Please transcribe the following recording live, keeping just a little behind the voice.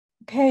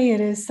Okay,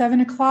 it is 7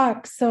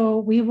 o'clock, so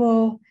we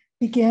will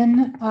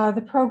begin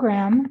the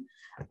program.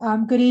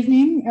 Good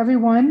evening,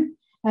 everyone,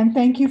 and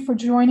thank you for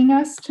joining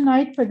us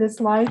tonight for this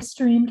live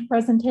streamed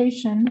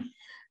presentation,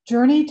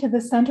 Journey to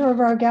the Center of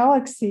Our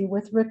Galaxy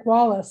with Rick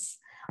Wallace.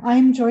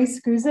 I'm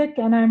Joyce Guzik,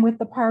 and I'm with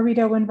the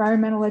Pajarito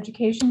Environmental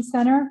Education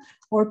Center,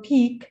 or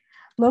PEEC,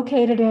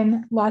 located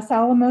in Los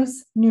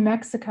Alamos, New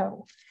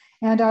Mexico.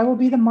 And I will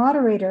be the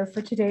moderator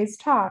for today's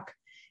talk.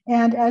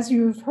 And as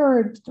you've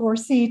heard or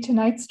see,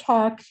 tonight's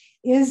talk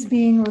is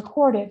being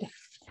recorded.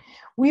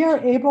 We are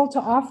able to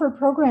offer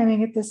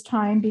programming at this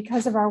time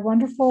because of our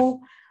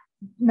wonderful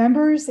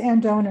members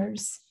and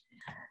donors.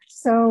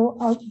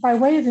 So by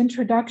way of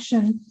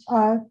introduction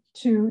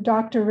to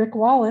Dr. Rick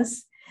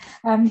Wallace,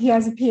 he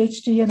has a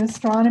PhD in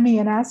astronomy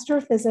and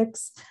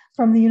astrophysics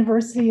from the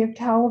University of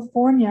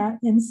California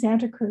in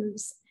Santa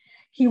Cruz.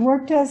 He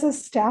worked as a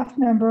staff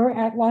member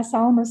at Los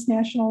Alamos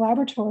National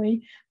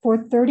Laboratory for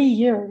 30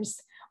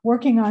 years,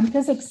 working on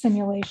physics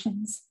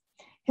simulations.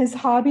 His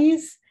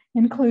hobbies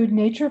include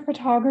nature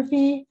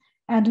photography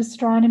and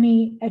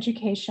astronomy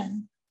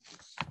education.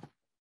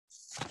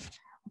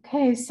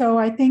 Okay, so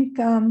I think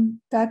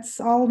that's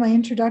all of my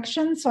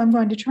introduction, so I'm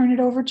going to turn it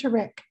over to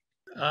Rick.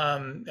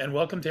 And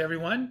welcome to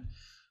everyone.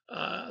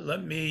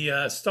 Let me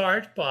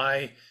start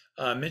by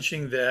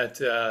mentioning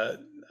that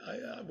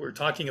we're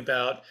talking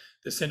about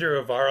the center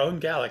of our own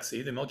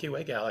galaxy, the Milky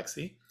Way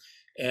galaxy.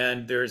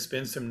 And there's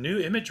been some new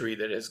imagery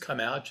that has come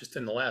out just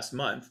in the last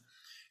month.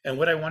 And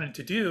what I wanted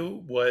to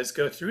do was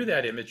go through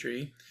that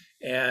imagery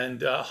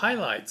and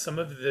highlight some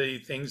of the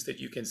things that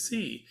you can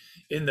see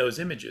in those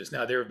images.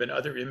 Now, there have been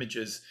other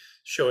images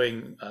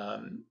showing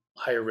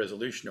higher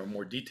resolution or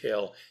more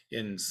detail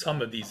in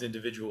some of these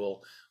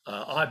individual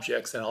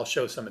objects, and I'll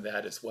show some of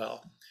that as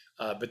well.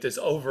 But this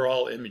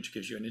overall image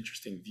gives you an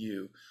interesting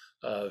view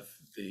of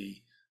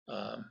the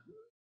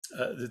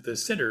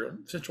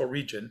central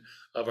region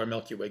of our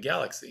Milky Way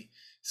galaxy.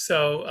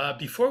 So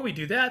before we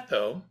do that,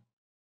 though,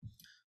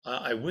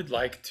 I would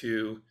like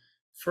to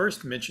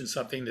first mention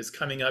something that's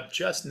coming up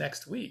just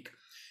next week,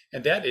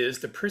 and that is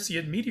the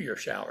Perseid meteor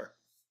shower.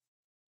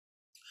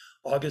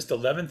 August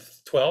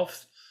 11th,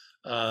 12th,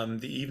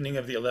 the evening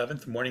of the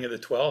 11th, morning of the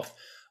 12th.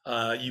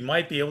 You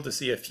might be able to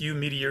see a few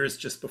meteors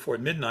just before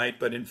midnight,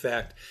 but in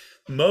fact,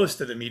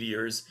 most of the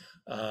meteors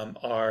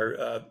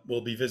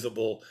will be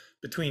visible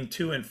between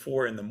 2 and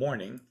 4 in the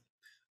morning.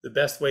 The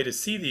best way to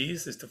see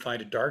these is to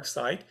find a dark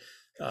site,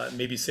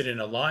 maybe sit in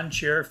a lawn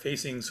chair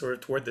facing sort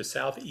of toward the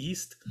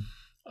southeast,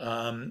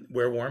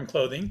 wear warm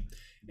clothing,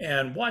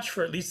 and watch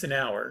for at least an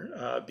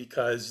hour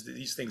because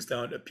these things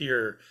don't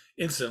appear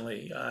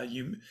instantly.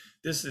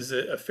 This is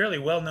a fairly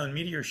well-known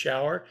meteor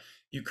shower.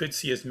 You could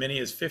see as many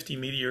as 50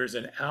 meteors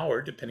an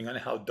hour, depending on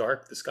how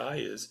dark the sky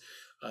is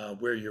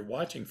where you're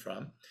watching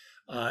from.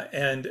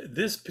 And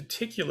this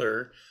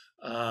particular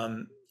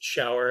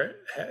shower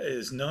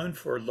is known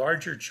for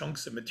larger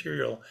chunks of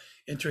material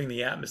entering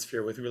the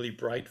atmosphere with really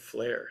bright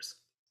flares.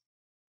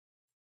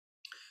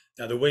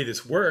 Now, the way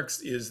this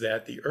works is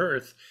that the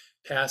Earth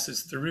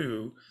passes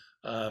through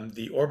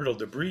the orbital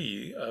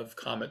debris of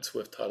Comet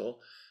Swift-Tuttle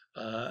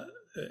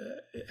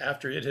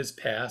after it has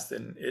passed,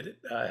 and it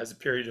has a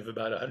period of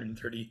about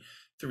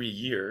 133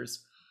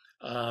 years.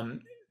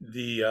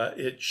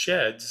 It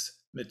sheds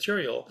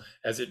material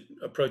as it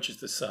approaches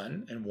the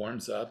sun and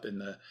warms up, and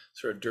the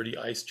sort of dirty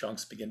ice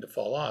chunks begin to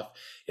fall off.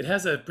 It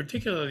has a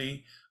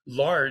particularly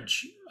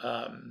large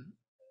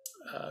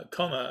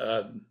core,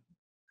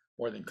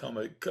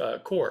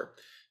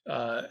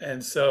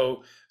 and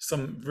so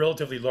some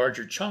relatively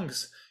larger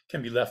chunks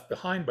can be left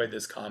behind by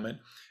this comet,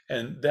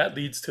 and that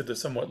leads to the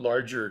somewhat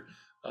larger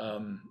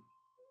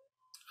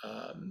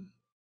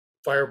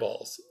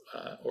fireballs,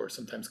 or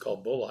sometimes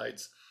called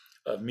bolides,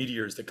 of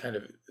meteors that kind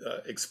of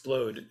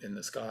explode in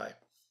the sky.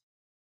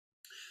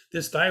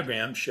 This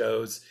diagram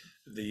shows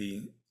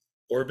the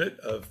orbit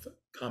of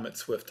Comet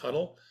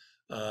Swift-Tuttle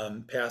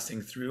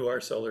passing through our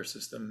solar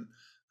system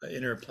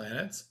inner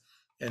planets.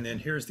 And then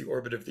here's the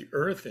orbit of the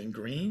Earth in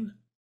green,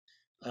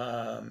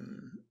 or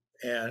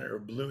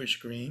bluish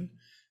green.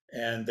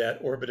 And that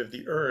orbit of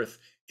the Earth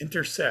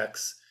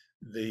intersects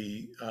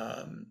the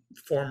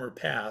former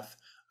path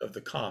of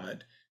the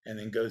comet and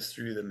then goes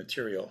through the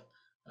material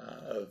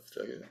of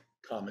the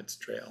comet's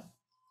trail.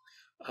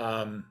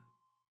 As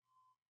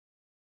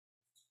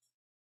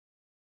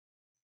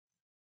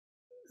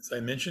I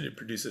mentioned, it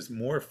produces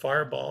more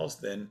fireballs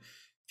than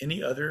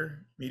any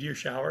other meteor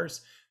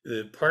showers.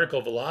 The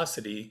particle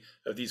velocity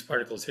of these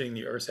particles hitting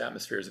the Earth's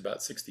atmosphere is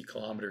about 60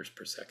 kilometers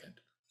per second.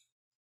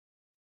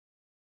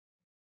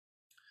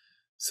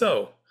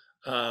 So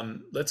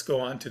let's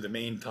go on to the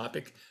main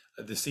topic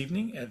of this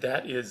evening, and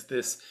that is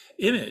this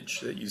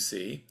image that you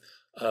see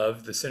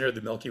of the center of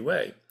the Milky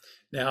Way.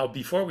 Now,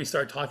 before we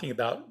start talking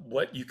about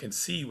what you can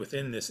see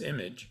within this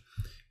image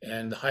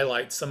and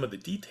highlight some of the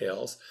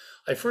details,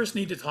 I first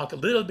need to talk a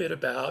little bit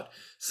about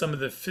some of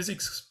the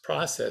physics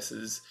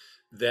processes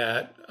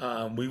that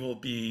we will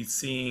be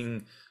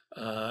seeing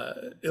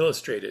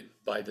illustrated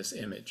by this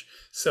image.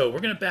 So we're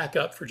going to back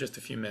up for just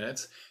a few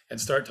minutes and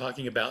start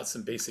talking about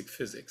some basic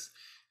physics.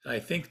 And I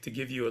think to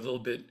give you a little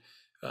bit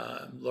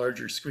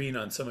larger screen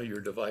on some of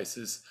your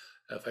devices,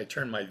 if I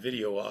turn my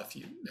video off,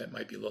 that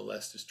might be a little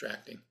less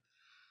distracting.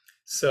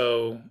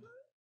 So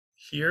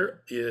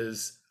here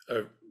is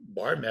a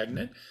bar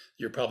magnet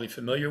you're probably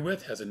familiar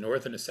with, has a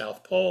north and a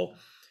south pole.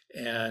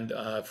 And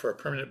for a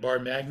permanent bar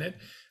magnet,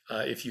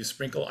 if you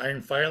sprinkle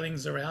iron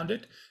filings around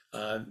it,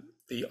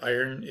 the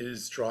iron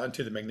is drawn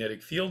to the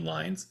magnetic field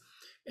lines,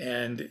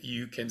 and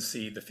you can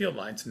see the field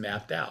lines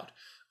mapped out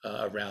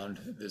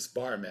around this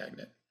bar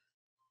magnet.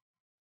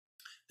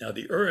 Now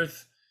the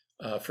Earth,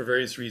 for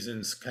various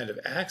reasons, kind of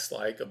acts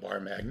like a bar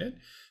magnet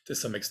to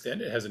some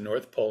extent. It has a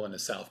north pole and a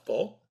south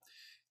pole,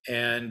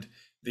 and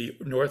the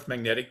north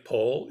magnetic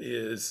pole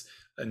is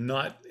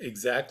not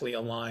exactly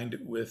aligned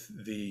with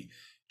the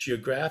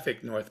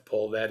geographic north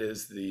pole, that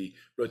is the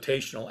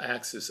rotational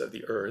axis of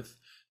the Earth.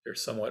 They're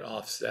somewhat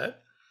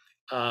offset.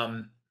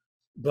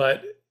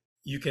 But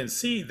you can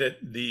see that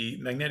the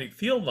magnetic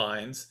field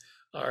lines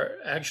are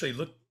actually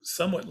look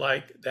somewhat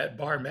like that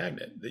bar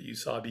magnet that you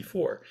saw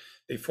before.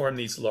 They form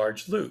these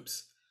large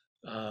loops,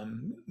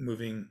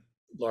 moving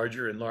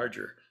larger and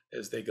larger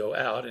as they go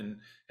out, and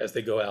as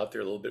they go out,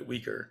 they're a little bit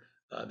weaker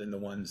than the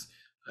ones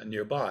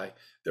nearby.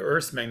 The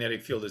Earth's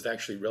magnetic field is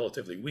actually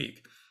relatively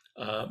weak,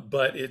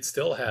 but it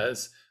still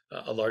has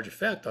a large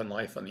effect on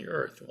life on the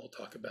Earth, and we'll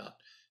talk about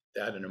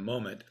that in a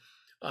moment.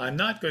 I'm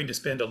not going to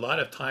spend a lot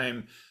of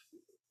time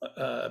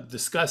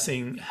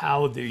discussing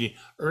how the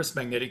Earth's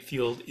magnetic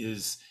field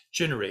is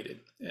generated,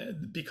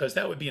 because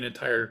that would be an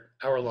entire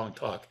hour-long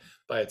talk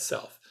by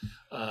itself.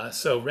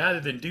 So rather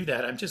than do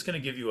that, I'm just going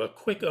to give you a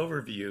quick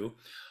overview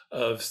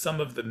of some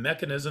of the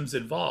mechanisms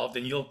involved,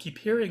 and you'll keep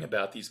hearing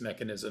about these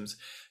mechanisms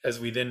as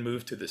we then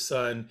move to the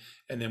sun,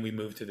 and then we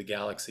move to the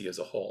galaxy as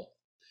a whole.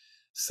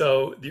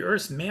 So the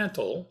Earth's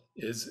mantle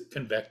is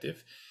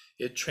convective.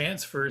 It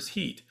transfers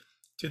heat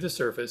to the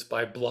surface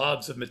by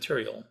blobs of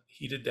material,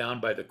 heated down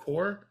by the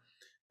core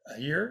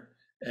here,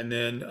 and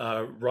then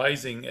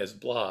rising as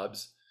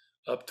blobs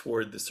up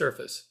toward the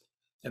surface.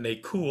 And they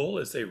cool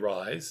as they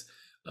rise,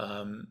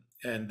 and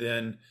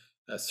then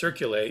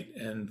circulate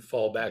and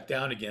fall back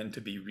down again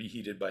to be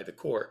reheated by the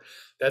core.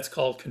 That's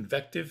called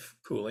convective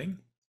cooling.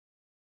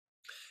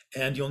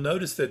 And you'll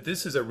notice that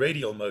this is a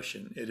radial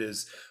motion. It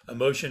is a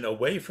motion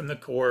away from the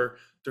core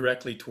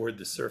directly toward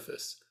the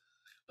surface.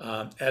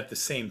 At the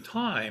same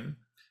time,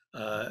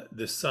 the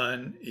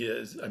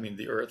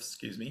Earth,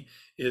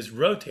 is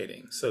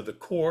rotating. So the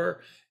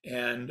core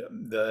and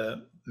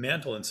the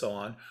mantle and so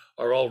on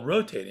are all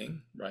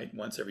rotating, right,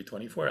 once every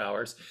 24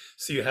 hours.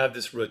 So you have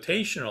this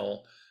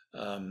rotational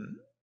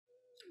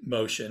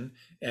motion,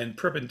 and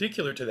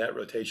perpendicular to that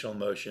rotational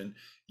motion,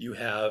 you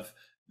have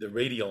the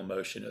radial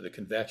motion of the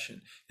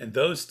convection. And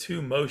those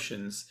two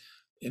motions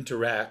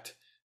interact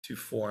to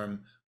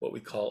form what we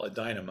call a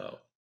dynamo.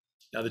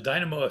 Now, the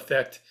dynamo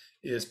effect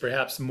is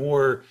perhaps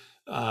more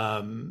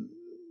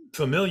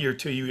familiar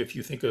to you if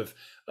you think of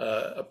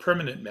a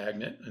permanent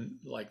magnet,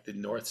 like the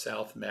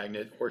north-south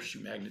magnet,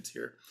 horseshoe magnets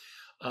here,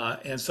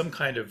 and some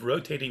kind of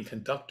rotating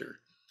conductor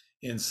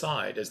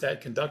inside. As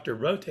that conductor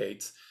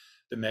rotates,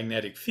 the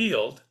magnetic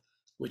field,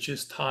 which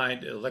is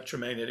tied,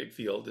 electromagnetic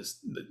field,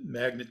 the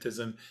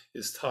magnetism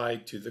is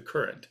tied to the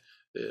current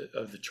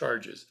of the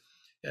charges.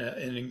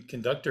 And in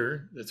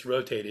conductor that's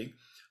rotating,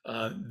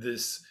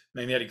 this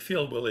magnetic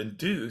field will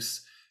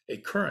induce a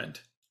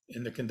current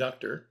in the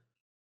conductor,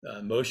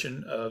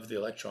 motion of the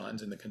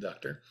electrons in the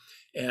conductor,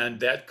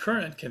 and that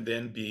current can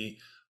then be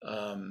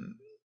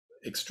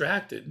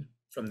extracted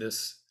from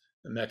this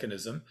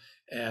mechanism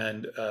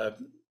and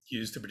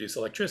used to produce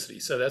electricity.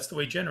 So that's the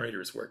way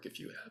generators work. If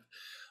you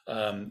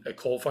have a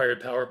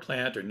coal-fired power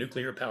plant or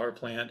nuclear power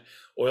plant,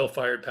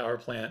 oil-fired power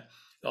plant,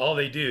 all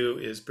they do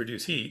is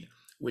produce heat,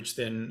 which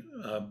then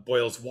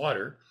boils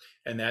water,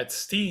 and that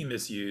steam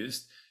is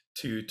used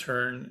to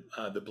turn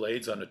the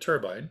blades on a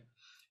turbine.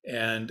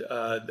 And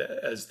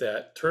as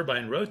that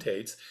turbine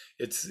rotates,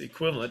 it's the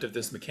equivalent of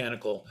this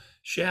mechanical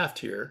shaft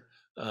here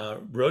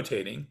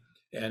rotating,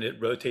 and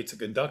it rotates a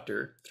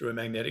conductor through a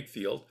magnetic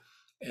field,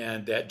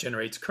 and that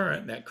generates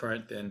current, and that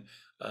current then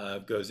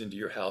goes into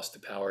your house to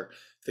power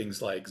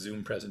things like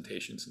Zoom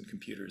presentations and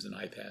computers and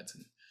iPads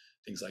and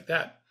things like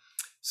that.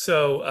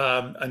 So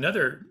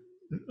another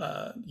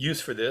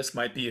use for this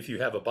might be if you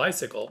have a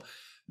bicycle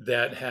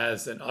that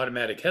has an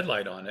automatic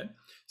headlight on it,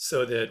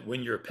 so that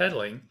when you're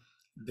pedaling,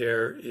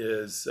 there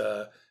is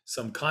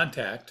some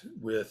contact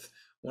with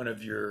one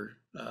of your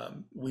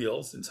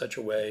wheels in such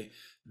a way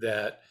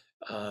that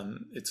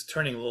it's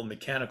turning a little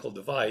mechanical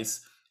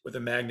device with a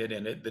magnet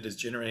in it that is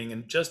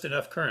generating just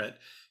enough current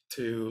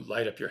to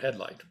light up your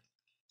headlight.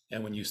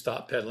 And when you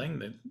stop pedaling,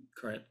 the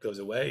current goes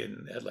away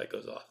and the headlight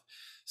goes off.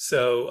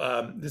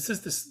 So this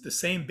is the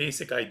same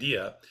basic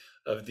idea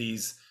of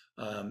these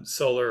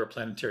solar or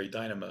planetary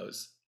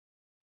dynamos.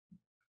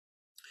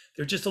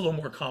 They're just a little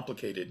more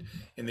complicated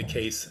in the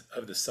case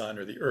of the sun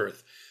or the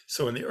Earth.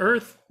 So in the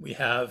Earth, we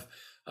have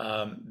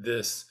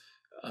this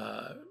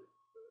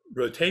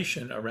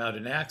rotation around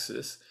an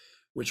axis,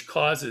 which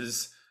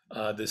causes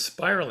the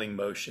spiraling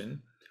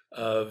motion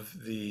of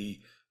the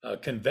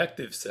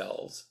convective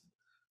cells.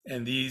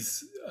 And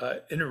these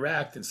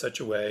interact in such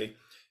a way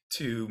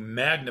to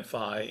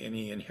magnify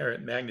any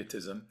inherent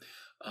magnetism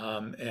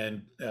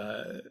and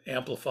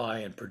amplify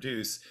and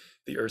produce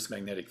the Earth's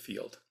magnetic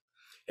field.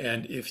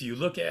 And if you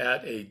look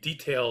at a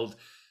detailed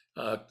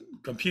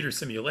computer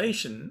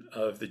simulation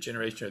of the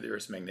generation of the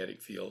Earth's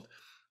magnetic field,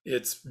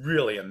 it's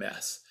really a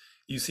mess.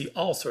 You see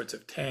all sorts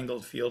of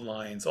tangled field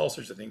lines, all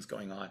sorts of things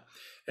going on.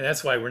 And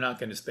that's why we're not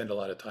going to spend a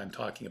lot of time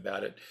talking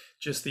about it.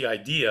 Just the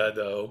idea,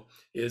 though,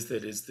 is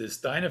that it's this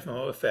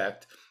dynamo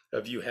effect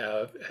of you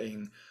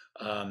having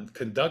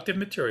conductive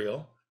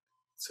material,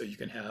 so you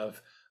can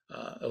have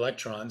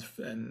electrons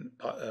and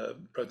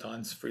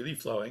protons freely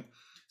flowing,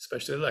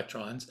 especially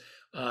electrons.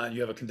 You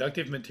have a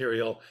conductive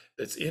material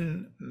that's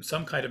in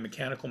some kind of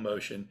mechanical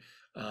motion,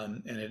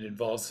 and it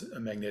involves a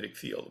magnetic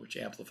field, which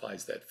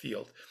amplifies that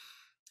field.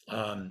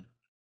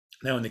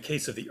 Now, in the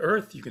case of the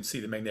Earth, you can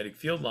see the magnetic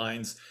field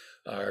lines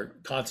are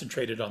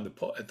concentrated on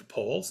at the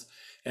poles.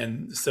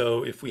 And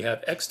so if we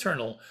have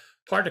external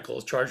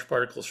particles, charged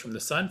particles from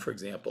the sun, for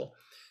example,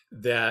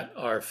 that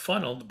are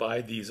funneled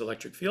by these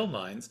electric field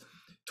lines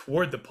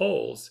toward the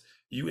poles,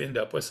 you end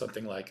up with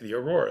something like the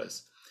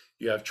auroras.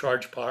 You have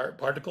charged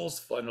particles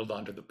funneled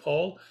onto the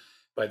pole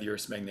by the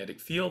Earth's magnetic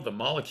field. The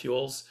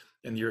molecules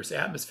in the Earth's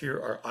atmosphere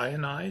are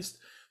ionized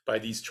by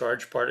these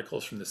charged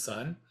particles from the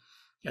sun,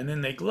 and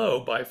then they glow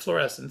by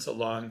fluorescence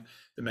along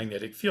the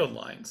magnetic field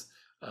lines.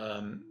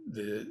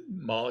 The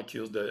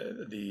molecules,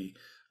 the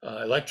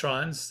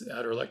electrons,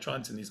 outer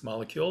electrons in these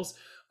molecules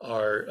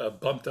are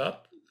bumped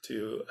up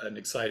to an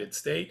excited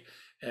state,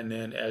 and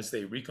then as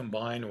they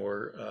recombine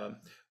or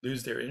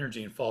lose their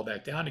energy and fall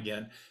back down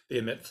again, they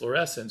emit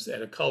fluorescence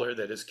at a color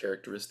that is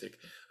characteristic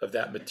of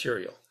that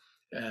material.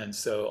 And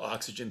so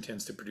oxygen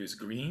tends to produce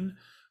green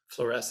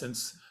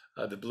fluorescence.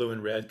 The blue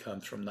and red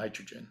comes from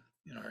nitrogen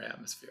in our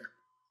atmosphere.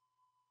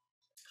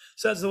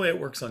 So that's the way it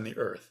works on the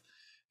Earth.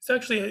 It's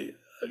actually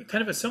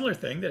kind of a similar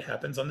thing that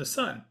happens on the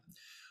sun.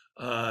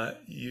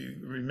 You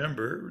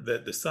remember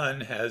that the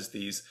sun has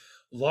these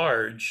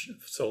large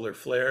solar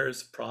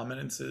flares,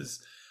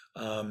 prominences,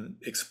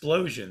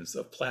 explosions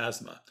of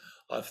plasma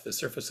off the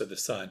surface of the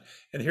sun.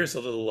 And here's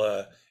a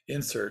little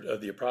insert of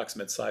the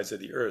approximate size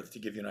of the Earth to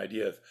give you an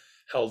idea of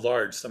how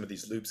large some of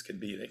these loops can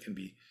be. They can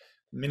be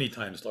many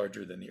times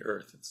larger than the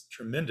Earth. It's a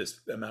tremendous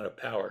amount of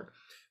power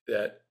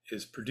that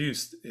is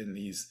produced in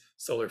these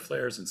solar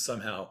flares and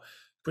somehow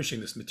pushing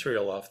this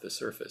material off the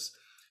surface.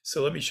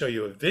 So let me show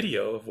you a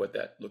video of what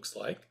that looks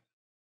like.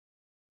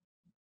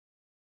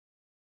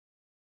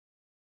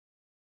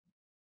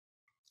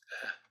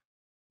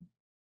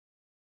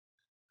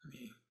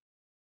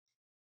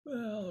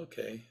 Well,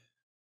 okay.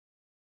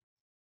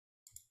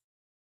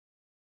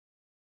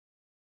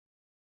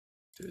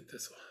 Do it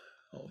this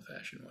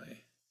old-fashioned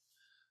way.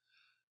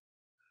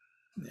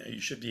 Now you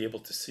should be able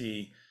to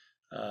see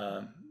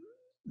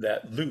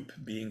that loop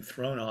being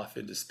thrown off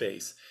into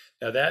space.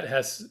 Now that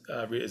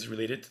is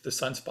related to the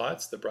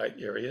sunspots, the bright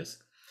areas.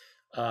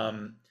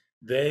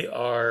 They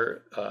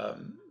are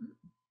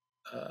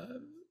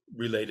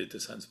related to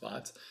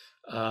sunspots.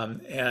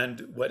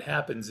 And what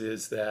happens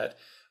is that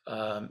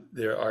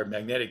there are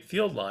magnetic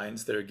field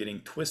lines that are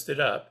getting twisted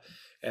up.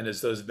 And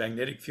as those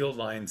magnetic field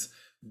lines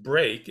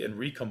break and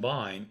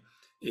recombine,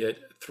 it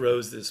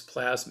throws this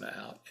plasma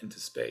out into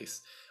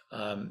space.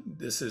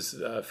 This is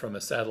from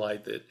a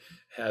satellite that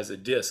has a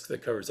disk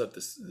that covers up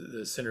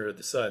the center of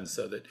the sun,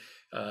 so that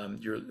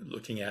you're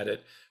looking at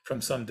it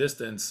from some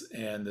distance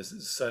and the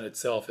sun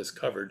itself is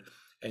covered,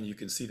 and you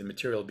can see the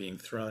material being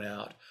thrown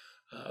out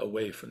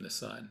away from the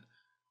sun.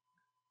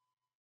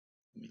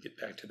 Let me get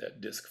back to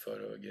that disk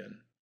photo again.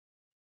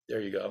 There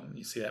you go.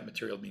 You see that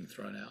material being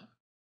thrown out.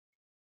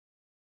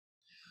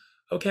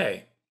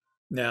 Okay,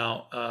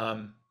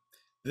 now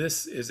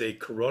this is a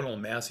coronal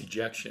mass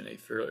ejection, a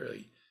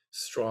fairly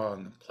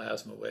strong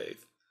plasma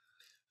wave.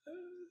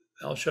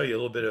 I'll show you a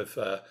little bit of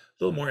a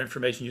little more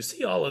information. You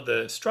see all of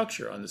the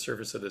structure on the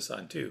surface of the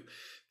sun too.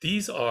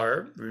 These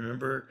are,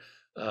 remember,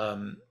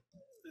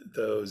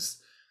 those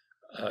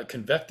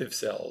convective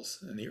cells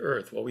in the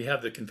Earth. Well, we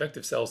have the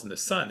convective cells in the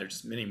sun.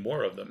 There's many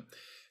more of them,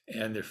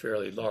 and they're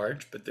fairly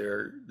large, but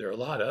there are a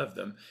lot of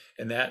them,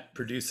 and that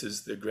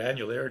produces the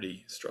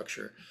granularity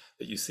structure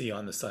that you see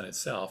on the sun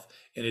itself,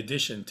 in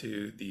addition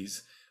to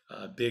these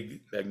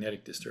big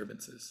magnetic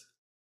disturbances.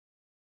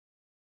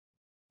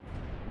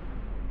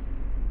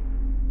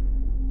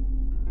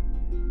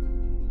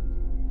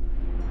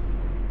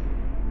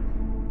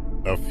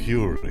 A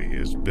fury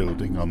is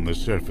building on the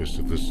surface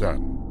of the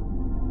sun.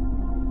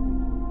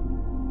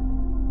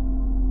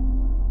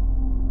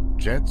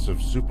 Jets of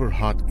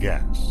superhot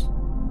gas,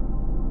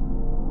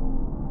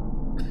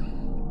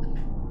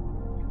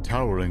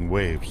 towering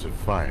waves of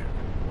fire.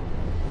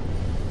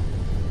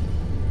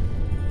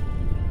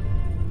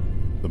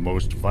 The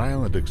most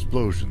violent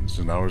explosions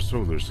in our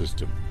solar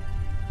system.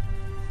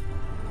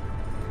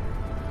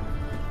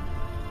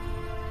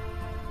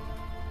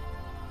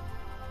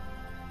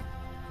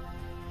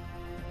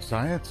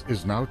 Science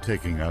is now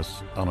taking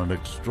us on an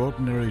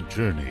extraordinary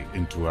journey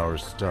into our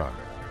star.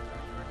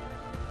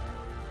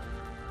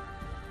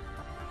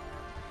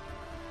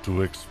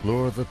 To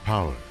explore the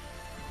power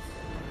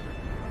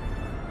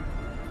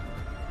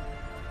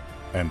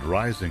and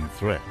rising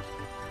threat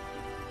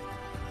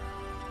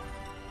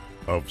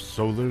of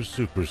solar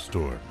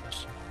superstorms.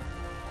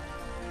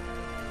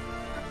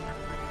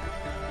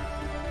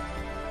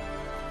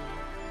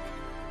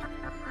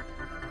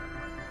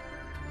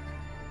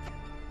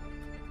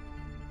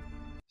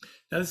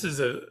 Now, this is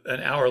an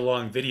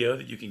hour-long video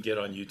that you can get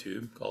on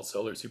YouTube called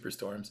Solar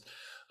Superstorms,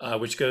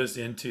 which goes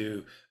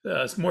into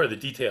more of the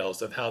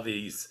details of how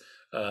these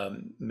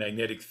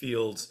magnetic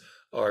fields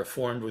are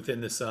formed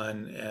within the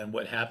sun and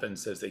what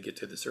happens as they get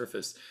to the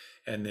surface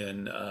and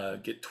then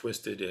get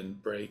twisted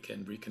and break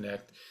and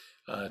reconnect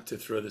to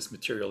throw this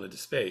material into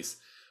space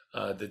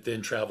that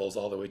then travels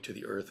all the way to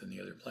the Earth and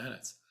the other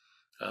planets.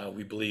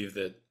 We believe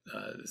that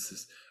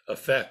this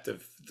effect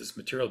of this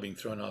material being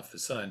thrown off the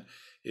sun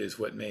is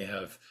what may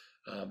have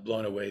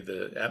blown away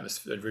the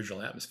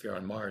original atmosphere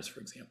on Mars, for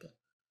example.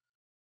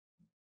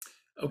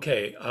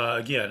 Okay,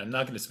 again, I'm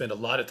not going to spend a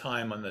lot of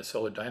time on the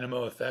solar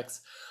dynamo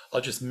effects.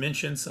 I'll just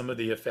mention some of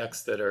the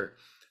effects that are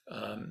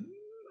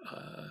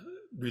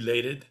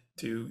related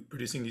to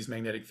producing these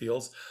magnetic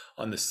fields.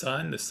 On the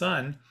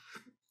sun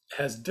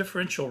has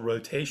differential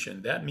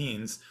rotation. That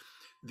means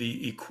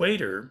the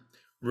equator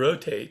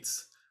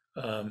rotates,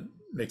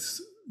 makes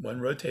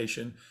one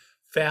rotation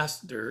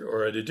faster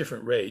or at a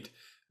different rate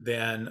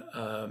than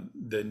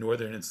the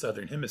northern and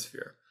southern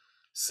hemisphere.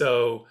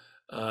 So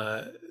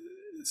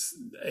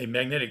a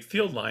magnetic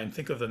field line,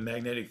 think of a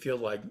magnetic field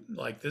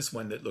like this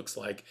one that looks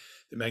like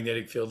the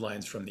magnetic field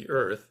lines from the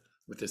Earth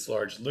with this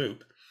large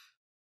loop.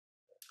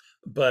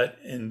 But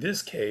in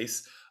this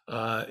case,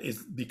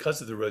 because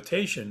of the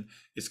rotation,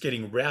 it's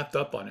getting wrapped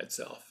up on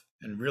itself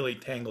and really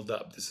tangled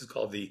up. This is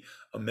called the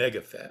omega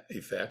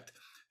effect.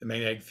 The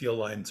magnetic field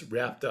lines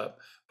wrapped up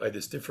by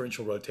this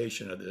differential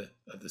rotation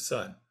of the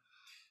sun.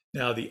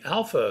 Now, the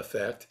alpha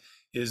effect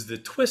is the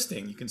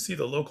twisting. You can see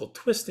the local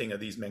twisting of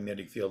these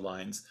magnetic field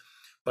lines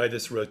by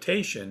this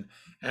rotation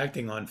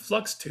acting on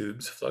flux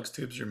tubes. Flux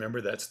tubes,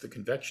 remember, that's the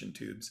convection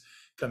tubes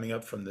coming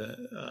up from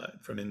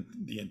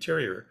the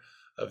interior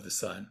of the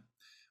sun.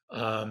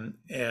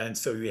 And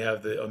so we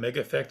have the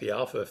omega effect, the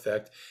alpha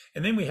effect,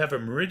 and then we have a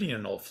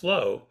meridional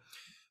flow,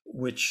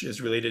 which is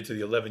related to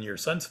the 11-year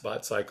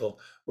sunspot cycle,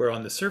 where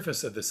on the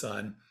surface of the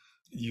sun,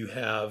 you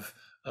have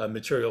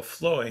material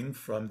flowing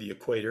from the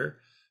equator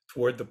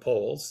toward the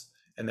poles.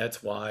 And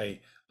that's why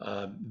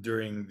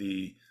during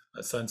the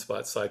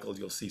sunspot cycle,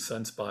 you'll see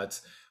sunspots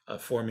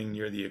forming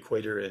near the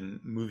equator and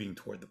moving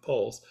toward the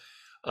poles.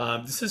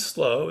 This is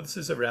slow. This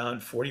is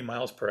around 40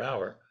 miles per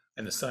hour,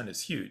 and the sun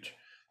is huge.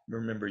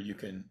 Remember, you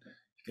can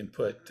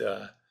put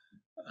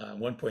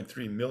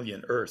 1.3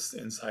 million Earths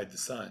inside the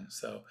sun.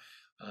 So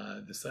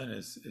the sun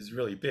is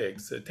really big.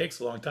 So it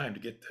takes a long time to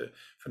get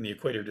from the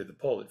equator to the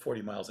pole at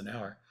 40 miles an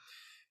hour.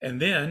 And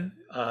then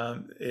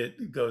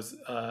it goes,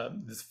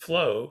 this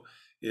flow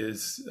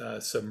is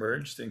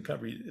submerged and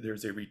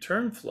there's a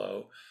return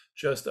flow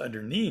just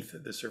underneath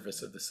the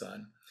surface of the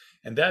sun.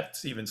 And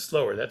that's even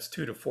slower. That's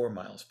 2 to 4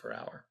 miles per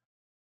hour.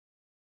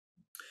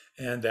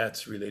 And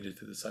that's related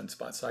to the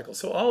sunspot cycle.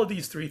 So all of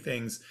these three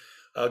things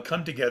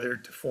come together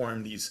to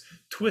form these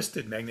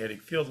twisted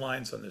magnetic field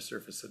lines on the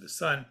surface of the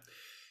sun.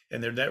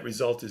 And the net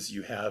result is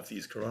you have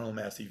these coronal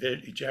mass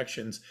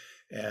ejections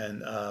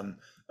and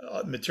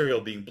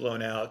material being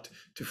blown out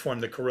to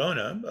form the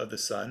corona of the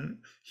sun,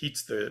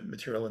 heats the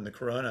material in the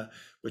corona,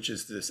 which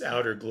is this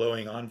outer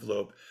glowing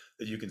envelope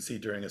that you can see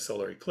during a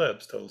solar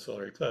eclipse, total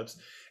solar eclipse.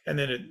 And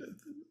then it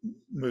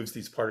moves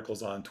these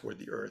particles on toward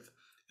the Earth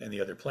and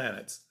the other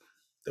planets.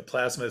 The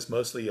plasma is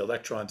mostly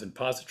electrons and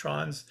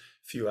positrons,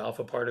 few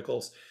alpha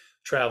particles,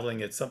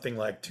 traveling at something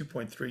like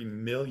 2.3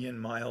 million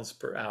miles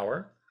per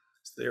hour.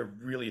 So they're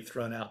really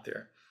thrown out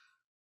there.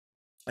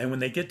 And when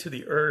they get to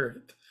the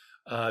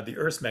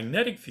Earth's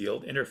magnetic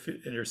field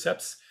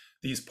intercepts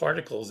these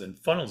particles and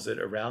funnels it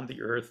around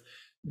the Earth,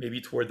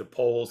 maybe toward the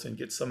poles, and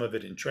gets some of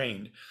it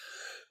entrained,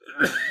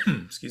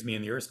 excuse me,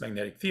 in the Earth's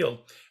magnetic field.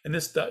 And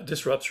this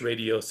disrupts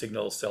radio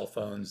signals, cell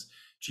phones,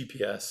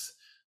 GPS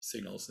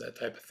signals, that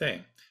type of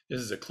thing.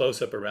 This is a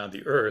close-up around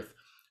the Earth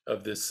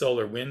of this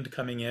solar wind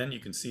coming in. You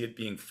can see it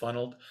being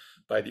funneled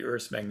by the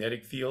Earth's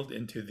magnetic field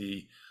into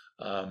the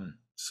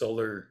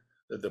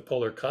the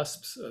polar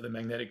cusps of the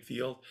magnetic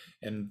field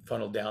and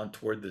funneled down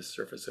toward the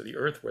surface of the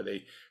Earth where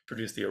they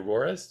produce the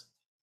auroras.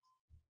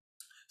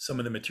 Some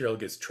of the material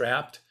gets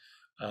trapped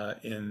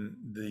in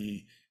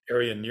the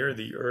area near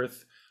the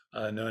Earth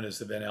known as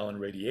the Van Allen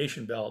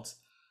radiation belts,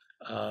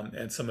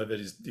 and some of it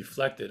is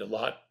deflected.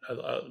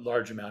 A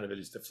large amount of it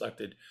is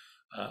deflected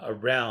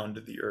around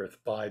the Earth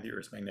by the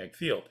Earth's magnetic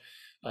field.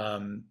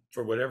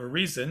 For whatever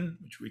reason,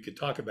 which we could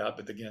talk about,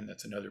 but again,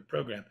 that's another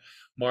program,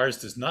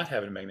 Mars does not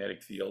have a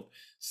magnetic field.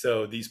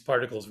 So these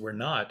particles were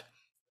not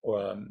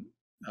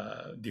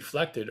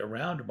deflected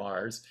around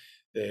Mars.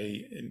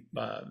 They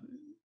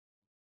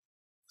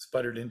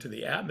sputtered into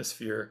the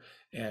atmosphere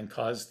and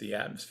caused the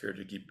atmosphere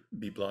to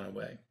be blown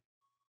away.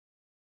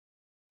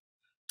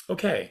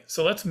 Okay,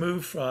 so let's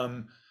move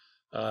from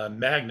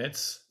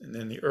magnets and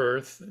then the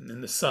Earth and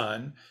then the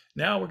sun.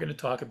 Now we're going to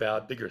talk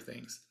about bigger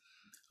things.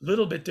 A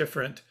little bit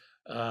different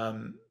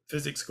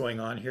physics going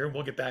on here.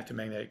 We'll get back to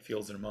magnetic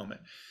fields in a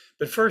moment.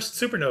 But first,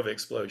 supernova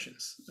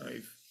explosions.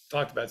 We've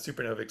talked about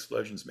supernova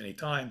explosions many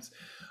times.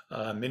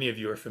 Many of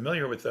you are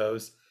familiar with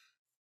those.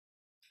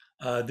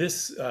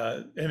 This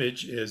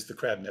image is the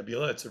Crab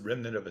Nebula. It's a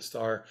remnant of a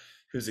star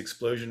whose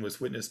explosion was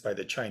witnessed by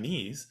the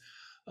Chinese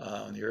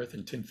on the Earth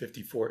in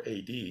 1054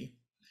 AD.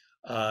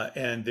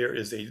 And there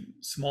is a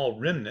small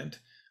remnant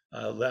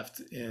left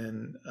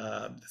in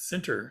the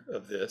center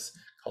of this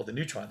called the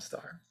neutron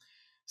star.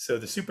 So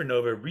the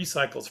supernova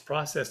recycles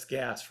processed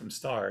gas from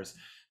stars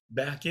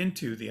back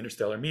into the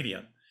interstellar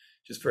medium.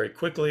 Just very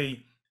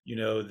quickly, you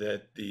know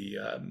that the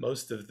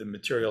most of the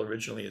material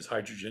originally is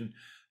hydrogen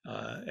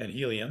and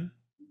helium.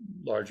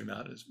 Large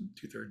amount is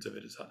 2/3 of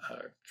it is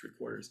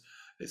 3/4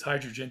 is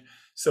hydrogen.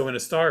 So when a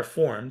star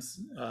forms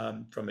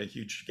from a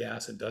huge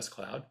gas and dust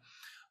cloud,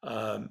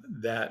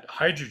 that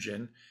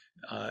hydrogen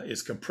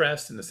is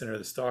compressed in the center of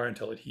the star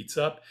until it heats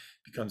up,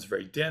 becomes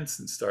very dense,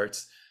 and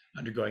starts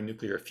undergoing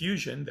nuclear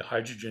fusion. The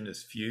hydrogen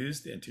is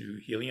fused into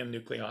helium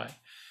nuclei.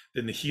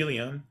 Then the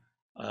helium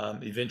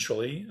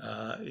eventually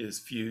is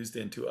fused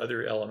into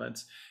other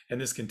elements.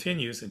 And this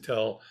continues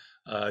until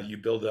you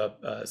build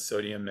up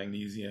sodium,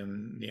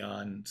 magnesium,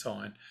 neon, and so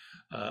on,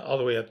 all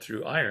the way up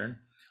through iron.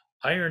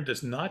 Iron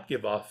does not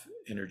give off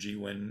energy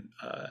when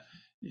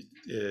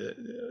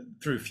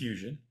through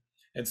fusion.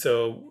 And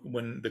so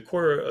when the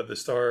core of the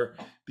star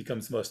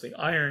becomes mostly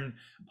iron,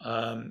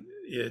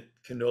 it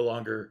can no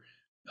longer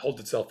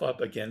hold itself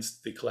up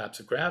against the collapse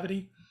of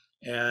gravity,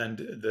 and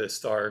the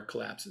star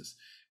collapses.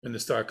 When the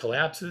star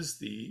collapses,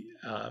 the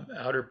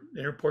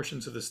inner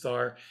portions of the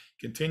star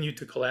continue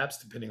to collapse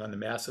depending on the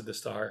mass of the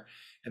star,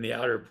 and the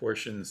outer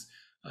portions,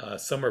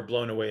 some are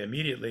blown away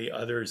immediately,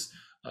 others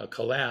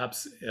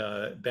collapse,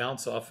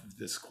 bounce off of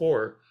this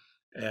core,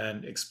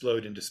 and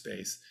explode into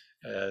space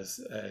as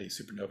a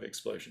supernova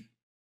explosion.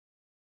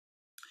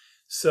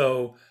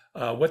 So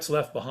what's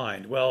left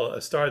behind? Well,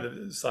 a star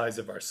the size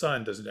of our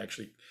sun doesn't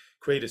actually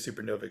create a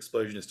supernova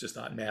explosion. It's just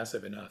not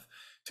massive enough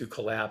to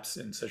collapse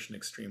in such an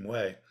extreme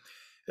way.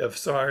 A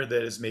star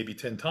that is maybe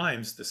 10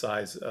 times the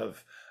size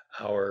of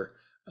our,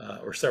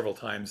 or several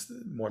times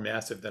more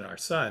massive than our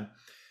sun,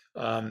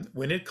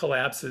 when it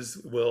collapses,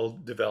 will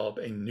develop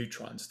a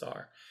neutron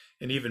star.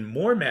 And even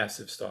more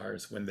massive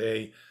stars, when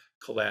they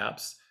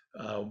collapse,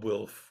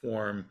 will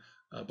form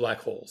black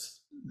holes.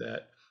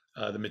 That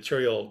the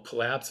material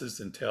collapses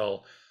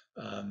until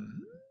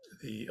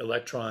the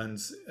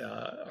electrons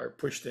are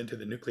pushed into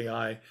the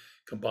nuclei,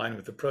 combined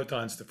with the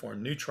protons to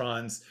form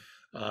neutrons.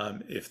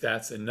 If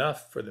that's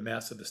enough for the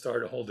mass of the star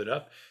to hold it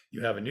up,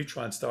 you have a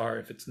neutron star.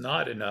 If it's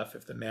not enough,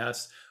 if the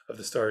mass of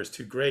the star is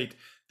too great,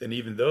 then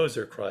even those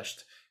are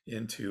crushed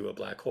into a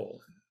black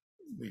hole.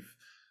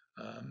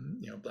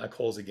 Black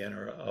holes again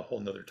are a whole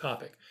nother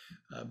topic.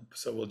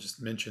 So we'll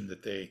just mention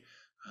that they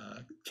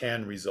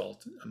can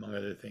result, among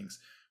other things,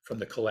 from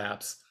the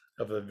collapse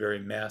of a very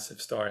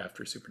massive star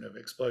after a supernova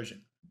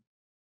explosion.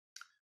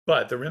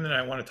 But the remnant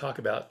I want to talk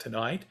about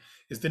tonight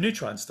is the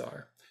neutron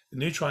star. The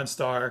neutron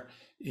star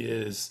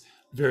is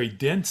very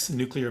dense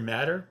nuclear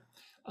matter,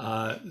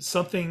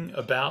 something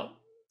about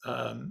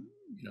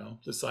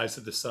the size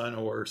of the sun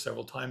or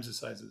several times the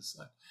size of the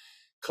sun,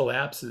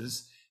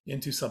 collapses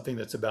into something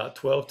that's about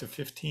 12 to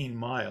 15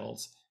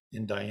 miles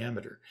in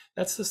diameter.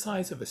 That's the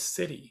size of a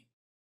city,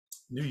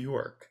 New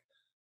York,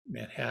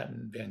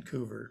 Manhattan,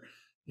 Vancouver.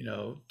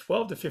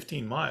 12 to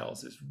 15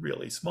 miles is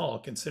really small,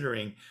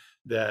 considering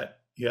that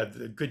you have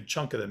the good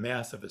chunk of the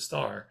mass of a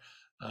star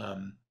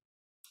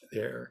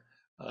there.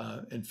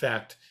 In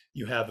fact,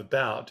 you have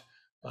about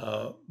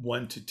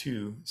 1 to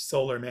 2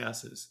 solar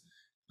masses.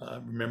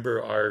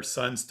 Remember, our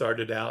sun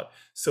started out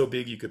so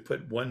big you could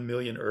put 1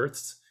 million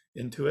Earths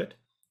into it.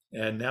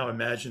 And now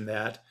imagine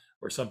that,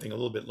 or something a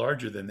little bit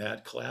larger than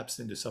that, collapsed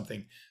into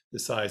something the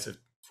size of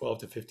 12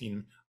 to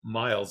 15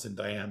 miles in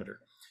diameter.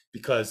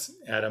 Because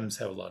atoms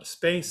have a lot of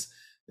space,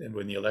 and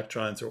when the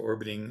electrons are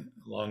orbiting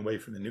a long way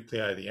from the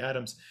nuclei of the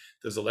atoms,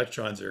 those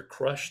electrons are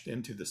crushed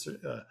into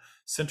the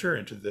center,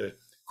 into the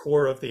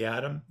core of the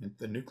atom,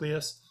 the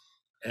nucleus,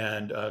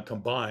 and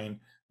combine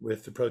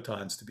with the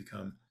protons to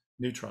become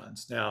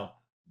neutrons. Now,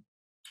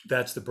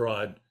 that's the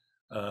broad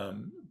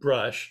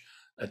brush.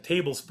 A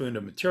tablespoon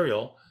of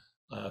material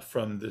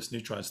from this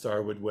neutron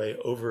star would weigh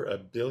over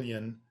 1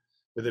 billion,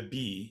 with a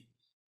B,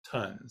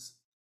 tons.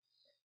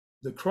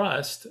 The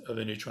crust of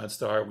a neutron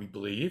star, we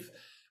believe,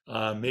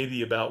 may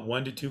be about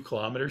 1 to 2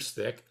 kilometers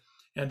thick,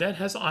 and that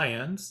has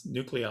ions,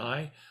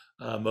 nuclei,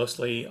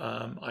 mostly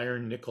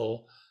iron,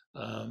 nickel,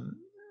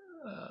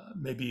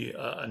 maybe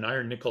an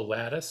iron-nickel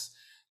lattice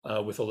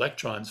with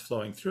electrons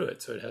flowing through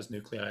it. So it has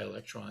nuclei,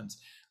 electrons,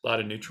 a lot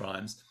of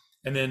neutrons.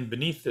 And then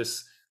beneath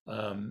this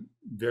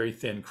very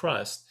thin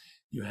crust,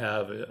 you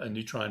have a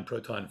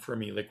neutron-proton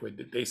Fermi liquid,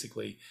 but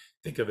basically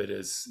think of it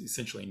as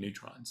essentially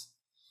neutrons.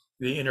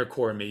 The inner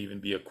core may even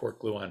be a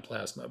quark-gluon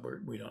plasma,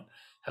 but we don't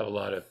have a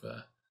lot of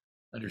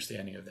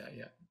understanding of that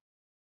yet.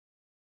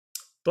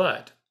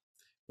 But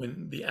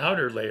when the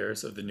outer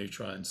layers of the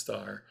neutron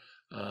star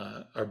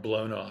are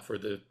blown off, or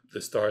the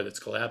star that's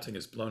collapsing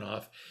is blown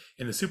off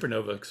in the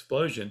supernova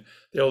explosion,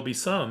 there will be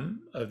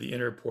some of the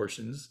inner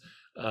portions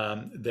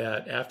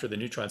that after the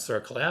neutron star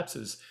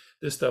collapses,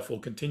 this stuff will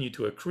continue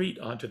to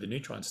accrete onto the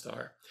neutron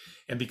star.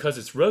 And because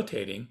it's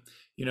rotating,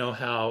 you know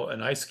how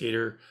an ice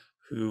skater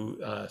who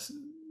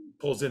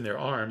pulls in their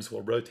arms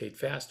will rotate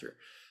faster.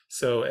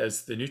 So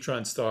as the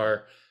neutron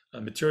star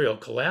material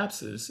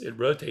collapses, it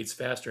rotates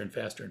faster and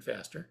faster and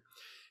faster,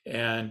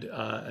 and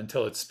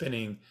until it's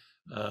spinning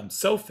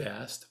so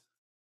fast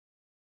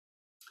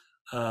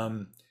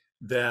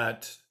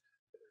that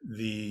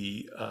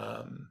it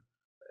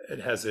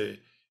has a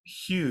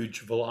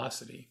huge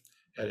velocity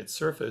at its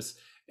surface,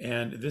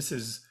 and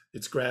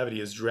its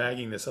gravity is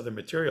dragging this other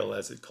material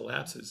as it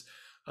collapses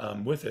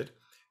with it,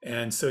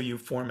 and so you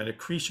form an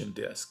accretion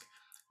disk.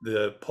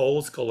 The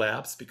poles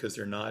collapse because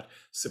they're not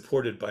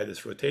supported by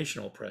this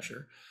rotational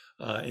pressure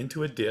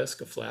into a disk,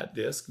 a flat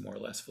disk, more or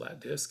less flat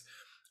disk.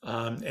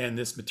 And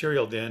this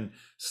material then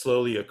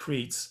slowly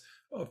accretes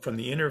from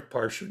the inner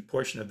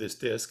portion of this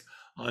disk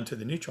onto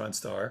the neutron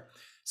star.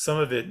 Some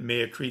of it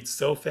may accrete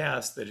so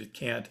fast that it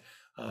can't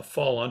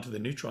fall onto the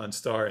neutron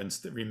star and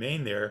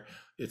remain there.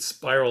 It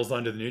spirals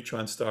onto the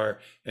neutron star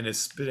and is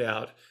spit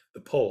out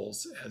the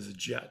poles as a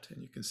jet.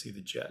 And you can see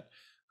the jet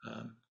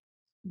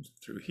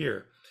through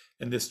here.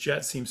 And this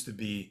jet seems to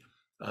be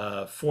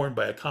formed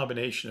by a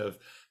combination of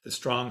the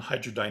strong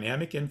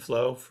hydrodynamic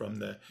inflow from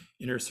the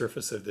inner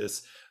surface of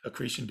this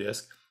accretion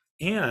disk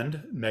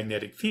and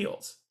magnetic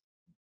fields,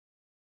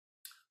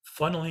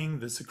 funneling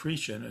this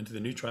accretion into the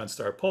neutron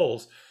star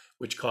poles,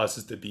 which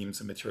causes the beams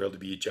of material to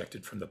be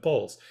ejected from the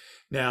poles.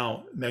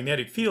 Now,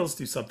 magnetic fields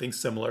do something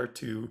similar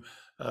to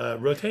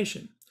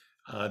rotation.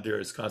 There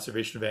is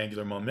conservation of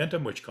angular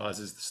momentum, which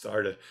causes the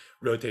star to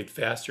rotate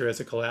faster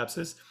as it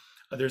collapses.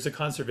 There's a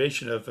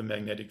conservation of the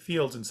magnetic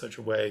fields in such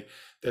a way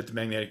that the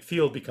magnetic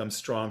field becomes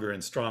stronger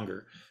and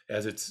stronger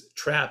as it's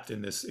trapped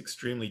in this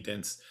extremely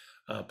dense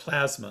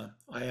plasma,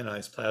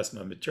 ionized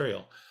plasma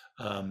material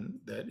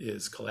that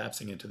is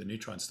collapsing into the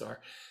neutron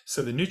star.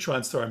 So the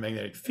neutron star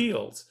magnetic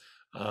fields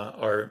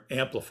are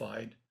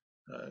amplified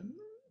a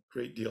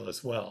great deal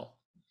as well.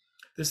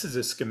 This is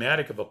a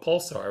schematic of a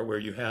pulsar where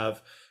you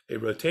have a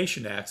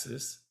rotation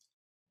axis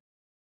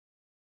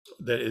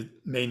that it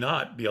may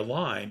not be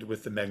aligned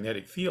with the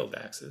magnetic field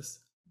axis.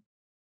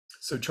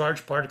 So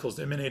charged particles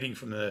emanating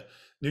from the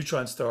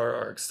neutron star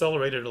are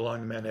accelerated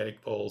along the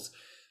magnetic poles,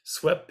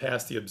 swept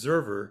past the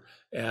observer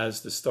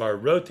as the star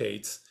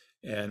rotates,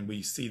 and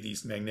we see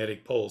these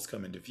magnetic poles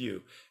come into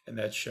view. And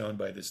that's shown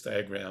by this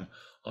diagram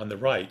on the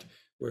right,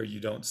 where you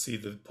don't see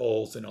the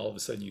poles and all of a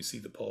sudden you see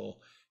the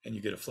pole and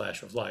you get a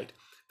flash of light.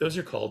 Those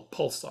are called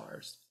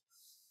pulsars.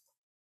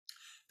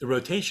 The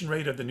rotation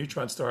rate of the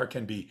neutron star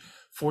can be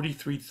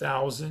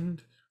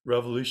 43,000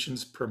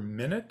 revolutions per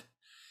minute,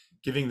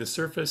 giving the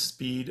surface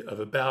speed of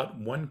about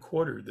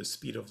 1/4 the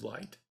speed of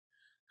light.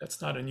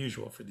 That's not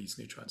unusual for these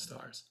neutron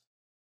stars.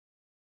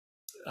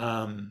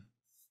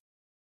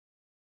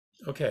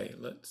 Okay,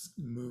 let's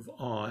move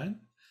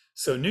on.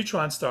 So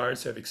neutron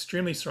stars have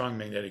extremely strong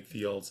magnetic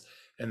fields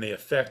and they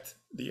affect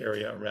the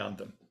area around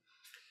them.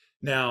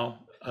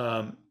 Now,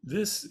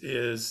 this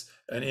is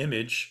an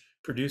image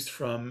produced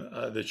from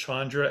the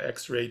Chandra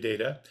X-ray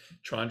data,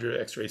 Chandra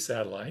X-ray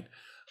satellite.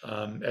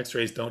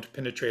 X-rays don't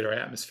penetrate our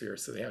atmosphere,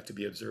 so they have to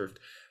be observed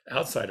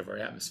outside of our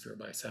atmosphere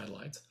by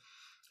satellites.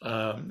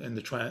 And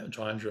the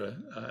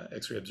Chandra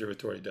X-ray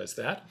Observatory does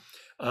that.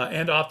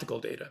 And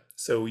optical data.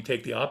 So we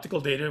take the optical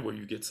data where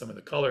you get some of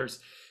the colors,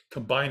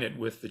 combine it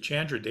with the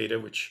Chandra data,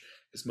 which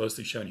is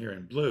mostly shown here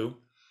in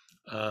blue,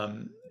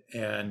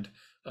 and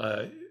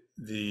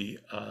the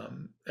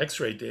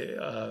X-ray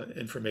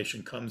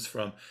information comes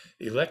from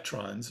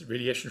electrons,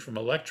 radiation from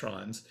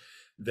electrons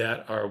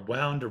that are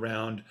wound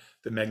around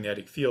the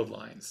magnetic field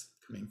lines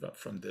coming up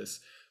from this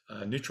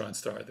neutron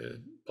star,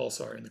 the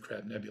pulsar in the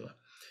Crab Nebula.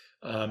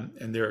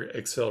 And their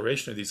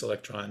acceleration of these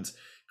electrons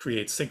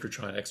creates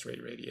synchrotron X-ray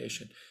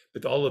radiation.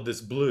 But all of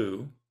this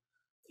blue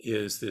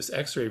is this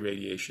X-ray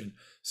radiation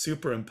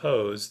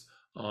superimposed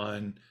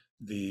on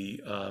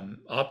the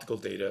optical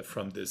data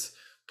from this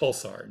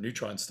pulsar,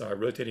 neutron star,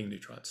 rotating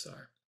neutron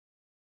star.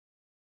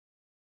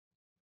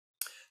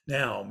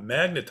 Now,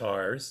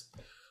 magnetars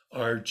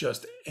are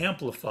just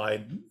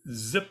amplified,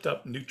 zipped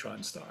up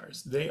neutron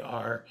stars. They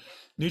are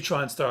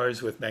neutron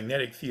stars with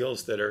magnetic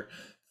fields that are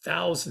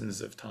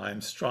thousands of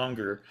times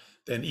stronger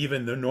than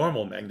even the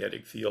normal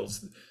magnetic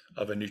fields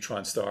of a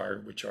neutron star,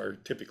 which are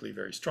typically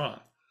very strong.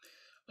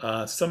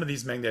 Some of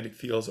these magnetic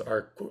fields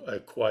are a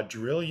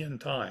quadrillion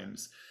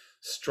times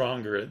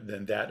stronger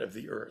than that of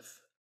the Earth.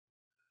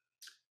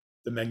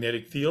 The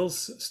magnetic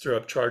fields stir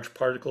up charged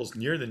particles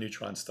near the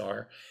neutron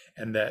star,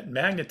 and that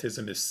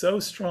magnetism is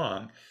so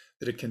strong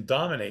that it can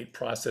dominate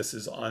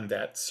processes on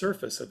that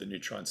surface of the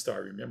neutron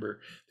star. Remember,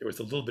 there was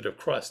a little bit of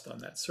crust on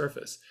that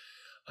surface.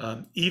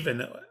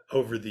 even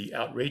over the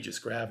outrageous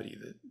gravity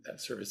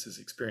that surface is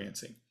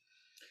experiencing.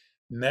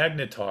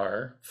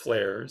 Magnetar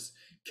flares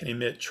can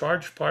emit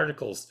charged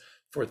particles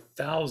for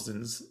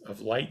thousands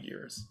of light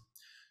years.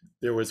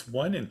 There was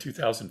one in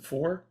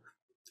 2004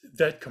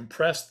 that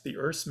compressed the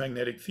Earth's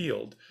magnetic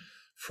field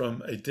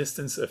from a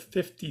distance of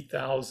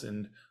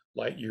 50,000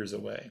 light years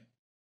away.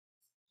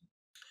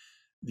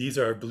 These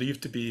are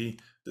believed to be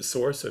the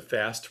source of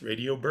fast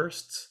radio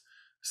bursts,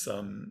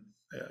 some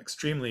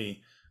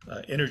extremely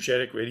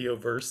energetic radio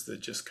bursts that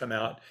just come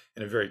out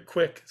in a very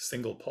quick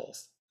single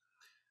pulse.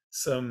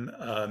 Some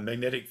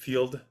magnetic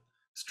field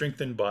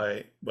strengthened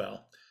by,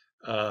 well,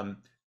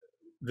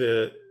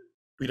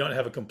 we don't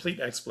have a complete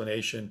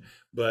explanation,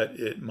 but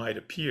it might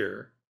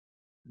appear,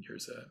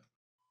 here's a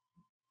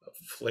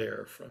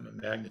flare from a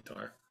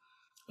magnetar.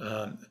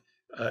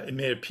 It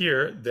may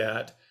appear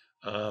that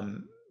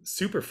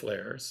super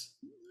flares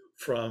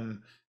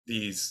from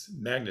these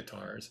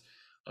magnetars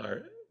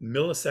are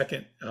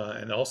millisecond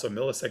and also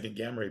millisecond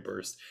gamma ray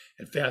bursts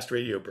and fast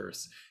radio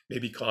bursts may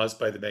be caused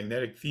by the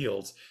magnetic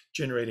fields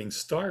generating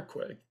star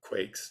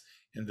quakes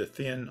in the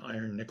thin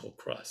iron nickel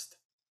crust.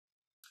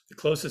 The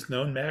closest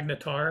known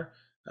magnetar,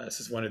 this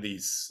is one of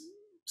these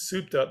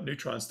souped up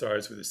neutron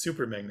stars with a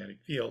super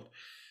magnetic field,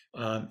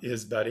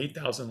 is about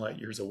 8,000 light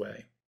years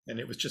away. And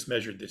it was just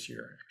measured this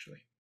year,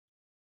 actually.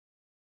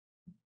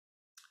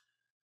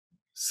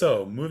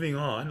 So moving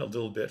on a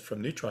little bit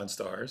from neutron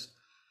stars,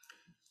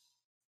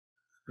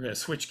 we're going to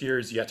switch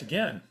gears yet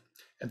again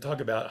and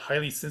talk about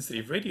highly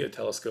sensitive radio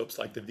telescopes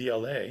like the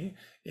VLA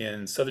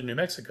in southern New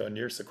Mexico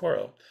near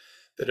Socorro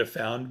that have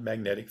found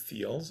magnetic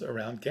fields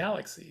around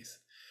galaxies.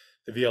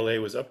 The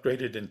VLA was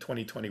upgraded in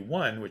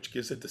 2021, which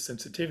gives it the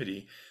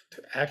sensitivity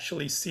to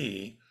actually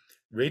see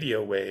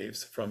radio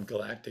waves from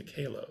galactic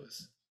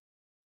halos.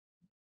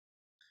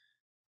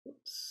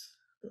 Oops.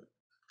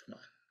 Come on.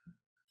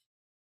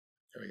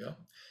 There we go.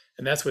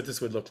 And that's what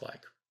this would look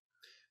like.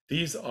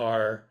 These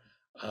are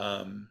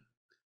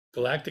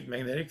galactic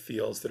magnetic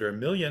fields that are 1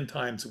 million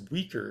times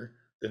weaker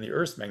than the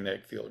Earth's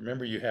magnetic field.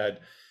 Remember, you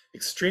had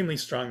extremely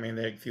strong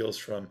magnetic fields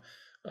from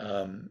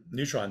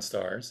neutron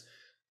stars,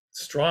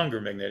 stronger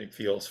magnetic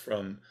fields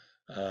from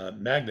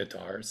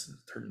magnetars,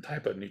 a certain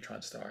type of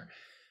neutron star.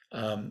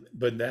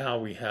 But now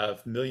we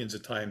have millions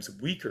of times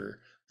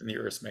weaker than the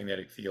Earth's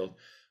magnetic field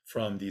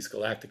from these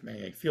galactic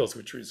magnetic fields,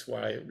 which is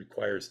why it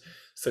requires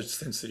such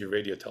sensitive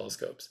radio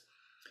telescopes.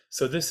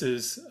 So this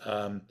is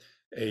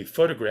a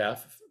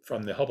photograph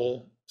from the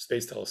Hubble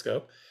Space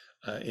Telescope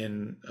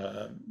in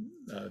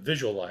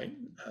visual light,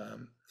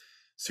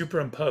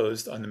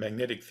 superimposed on the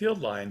magnetic field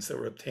lines that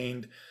were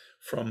obtained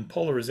from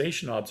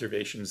polarization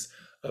observations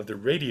of the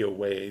radio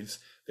waves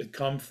that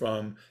come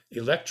from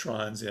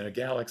electrons in a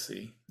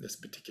galaxy, this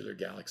particular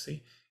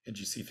galaxy,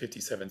 NGC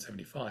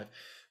 5775.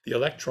 The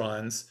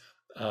electrons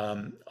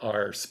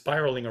are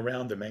spiraling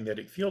around the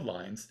magnetic field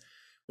lines.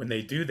 When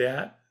they do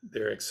that,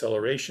 their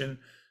acceleration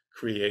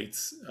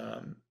creates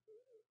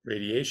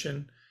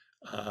radiation,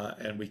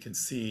 and we can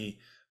see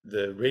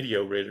the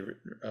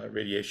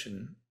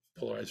radiation,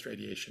 polarized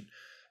radiation,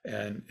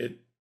 and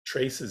it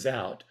traces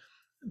out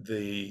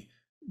the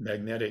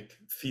magnetic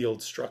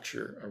field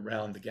structure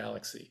around the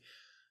galaxy,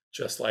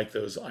 just like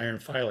those iron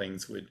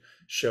filings would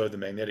show the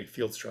magnetic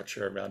field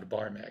structure around a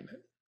bar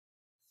magnet.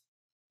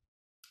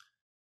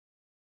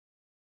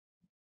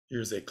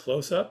 Here's a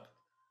close-up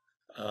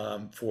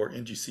for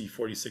NGC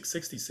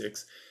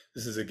 4666.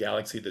 This is a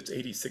galaxy that's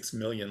 86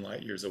 million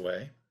light years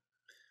away.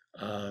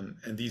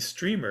 And these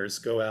streamers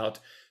go out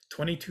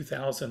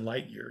 22,000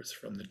 light years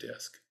from the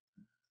disk.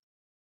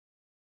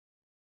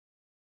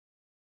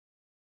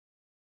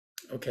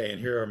 Okay, and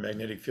here are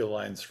magnetic field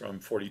lines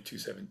from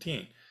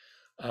 4217.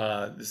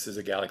 This is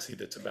a galaxy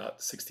that's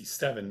about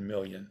 67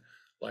 million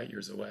light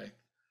years away.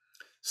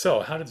 So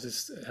how does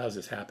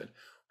this happen?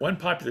 One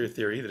popular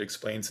theory that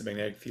explains the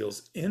magnetic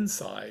fields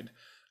inside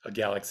a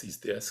galaxy's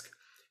disk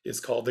is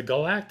called the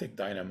galactic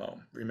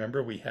dynamo.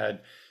 Remember, we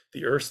had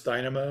the Earth's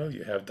dynamo,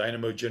 you have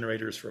dynamo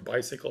generators for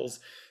bicycles,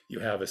 you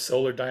have a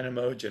solar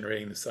dynamo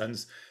generating the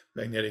sun's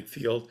magnetic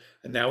field,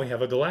 and now we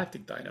have a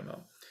galactic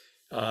dynamo.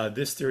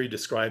 This theory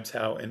describes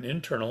how an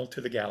internal to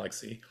the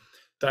galaxy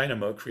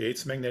dynamo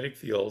creates magnetic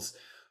fields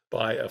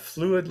by a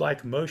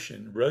fluid-like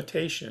motion,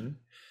 rotation,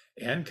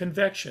 and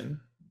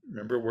convection.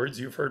 Remember words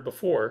you've heard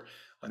before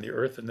on the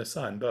Earth and the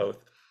sun,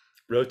 both.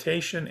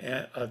 Rotation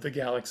of the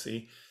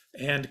galaxy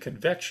and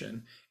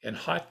convection in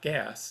hot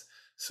gas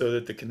so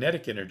that the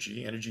kinetic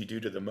energy due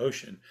to the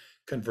motion,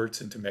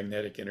 converts into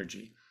magnetic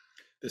energy.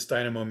 This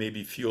dynamo may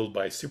be fueled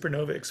by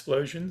supernova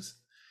explosions,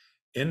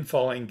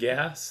 infalling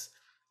gas,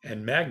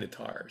 and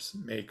magnetars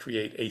may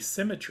create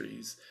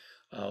asymmetries,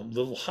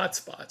 little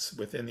hotspots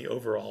within the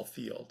overall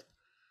field.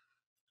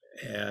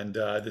 And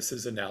this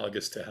is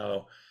analogous to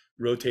how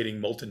rotating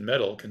molten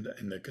metal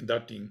in the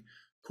conducting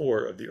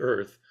core of the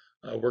Earth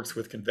works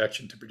with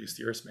convection to produce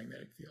the Earth's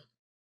magnetic field.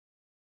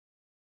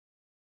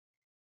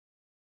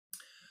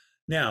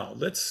 Now,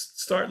 let's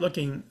start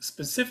looking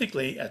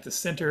specifically at the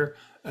center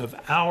of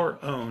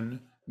our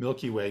own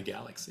Milky Way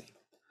galaxy.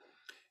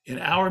 In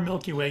our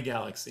Milky Way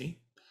galaxy,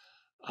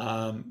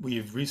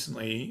 we've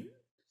recently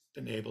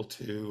been able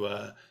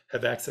to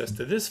have access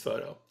to this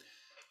photo.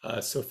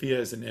 Sophia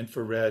is an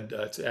infrared,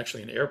 it's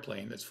actually an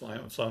airplane that's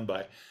flown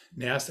by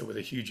NASA with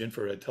a huge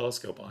infrared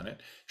telescope on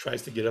it.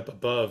 Tries to get up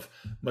above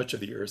much of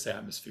the Earth's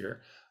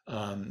atmosphere,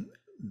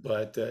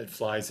 but it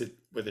flies it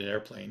with an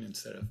airplane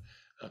instead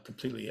of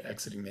completely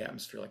exiting the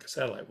atmosphere like a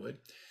satellite would.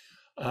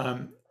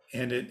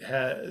 And it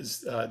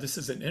has, this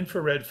is an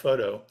infrared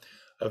photo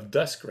of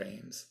dust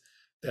grains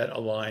that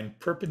align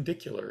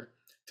perpendicular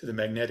to the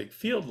magnetic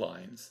field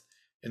lines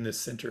in the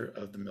center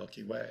of the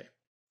Milky Way.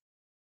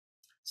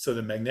 So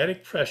the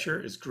magnetic pressure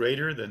is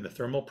greater than the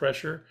thermal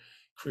pressure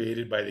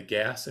created by the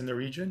gas in the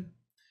region,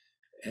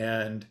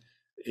 and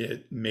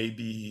it may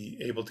be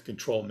able to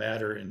control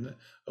matter in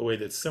a way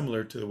that's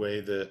similar to the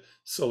way the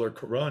solar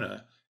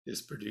corona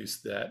is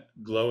produced, that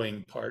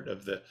glowing part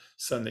of the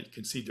sun that you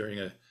can see during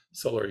a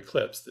solar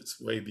eclipse that's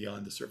way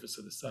beyond the surface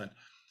of the sun.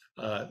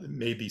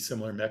 May be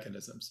similar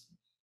mechanisms.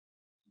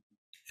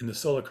 In the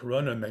solar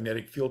corona,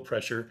 magnetic field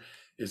pressure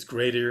is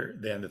greater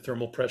than the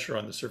thermal pressure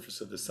on the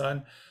surface of the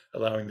sun,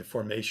 allowing the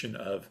formation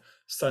of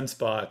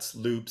sunspots,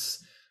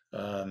 loops,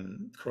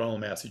 coronal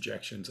mass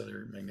ejections,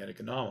 other magnetic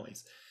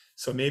anomalies.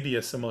 So maybe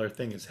a similar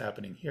thing is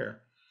happening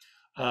here.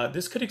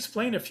 This could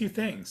explain a few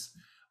things.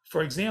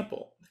 For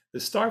example,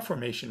 the star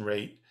formation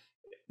rate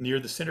near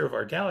the center of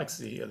our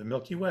galaxy, of the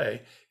Milky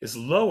Way, is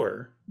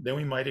lower than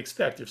we might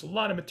expect. There's a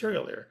lot of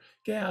material there,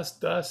 gas,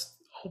 dust,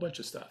 a whole bunch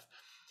of stuff,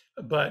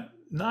 but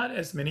not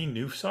as many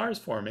new stars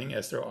forming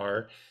as there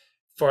are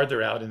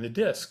farther out in the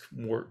disk,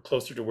 more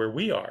closer to where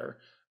we are,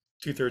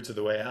 2/3 of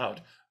the way out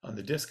on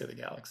the disk of the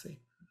galaxy.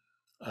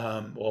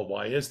 Well,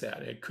 why is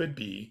that? It could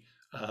be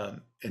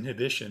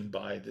inhibition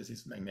by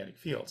these magnetic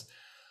fields.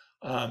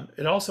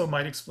 It also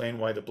might explain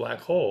why the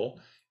black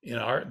hole in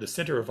the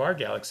center of our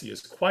galaxy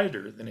is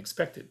quieter than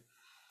expected.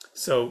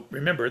 So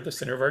remember, the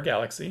center of our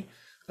galaxy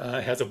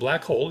has a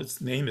black hole.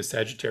 Its name is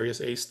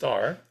Sagittarius A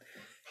star,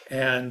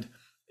 and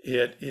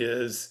it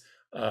is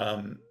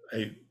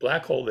a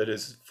black hole that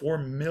is 4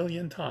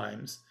 million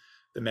times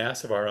the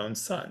mass of our own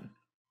sun.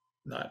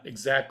 Not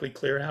exactly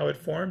clear how it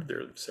formed.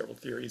 There are several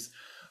theories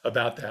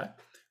about that.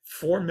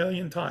 4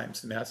 million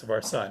times the mass of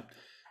our sun.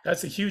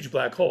 That's a huge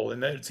black hole,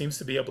 and it seems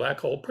to be a black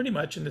hole pretty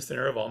much in the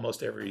center of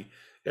almost every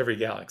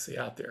galaxy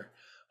out there.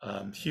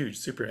 Huge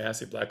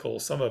supermassive black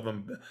holes, some of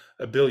them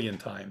 1 billion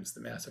times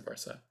the mass of our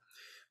sun.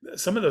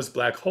 Some of those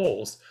black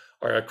holes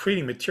are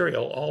accreting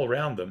material all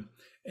around them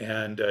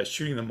and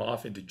shooting them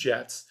off into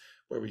jets,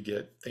 where we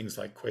get things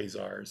like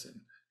quasars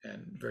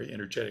and very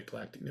energetic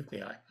galactic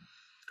nuclei.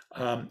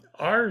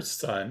 Our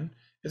sun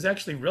is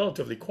actually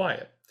relatively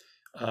quiet.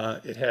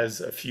 It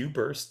has a few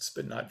bursts,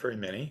 but not very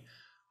many,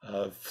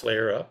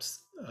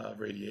 flare-ups of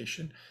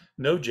radiation,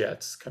 no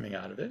jets coming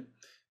out of it.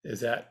 Is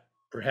that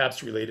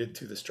perhaps related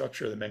to the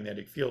structure of the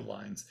magnetic field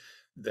lines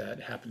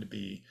that happen to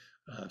be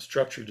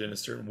structured in a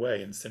certain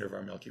way in the center of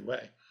our Milky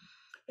Way?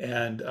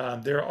 And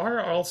there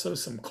are also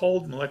some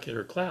cold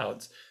molecular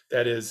clouds,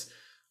 that is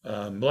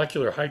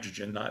molecular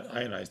hydrogen, not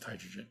ionized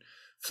hydrogen,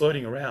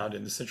 floating around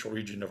in the central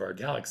region of our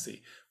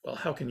galaxy. Well,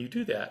 how can you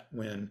do that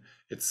when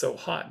it's so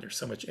hot and there's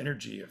so much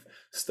energy of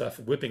stuff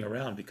whipping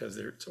around because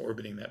it's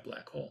orbiting that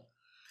black hole?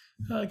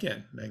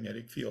 Again,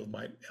 magnetic field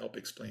might help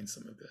explain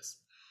some of this.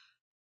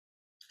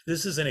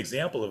 This is an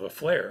example of a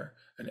flare,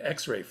 an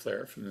X-ray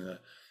flare from the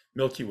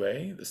Milky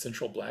Way, the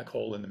central black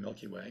hole in the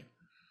Milky Way.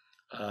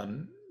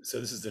 So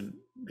this is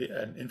an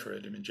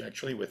infrared image,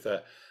 actually, with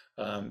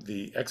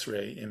the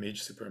X-ray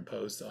image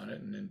superimposed on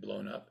it and then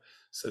blown up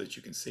so that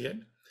you can see it.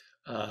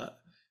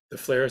 The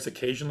flares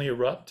occasionally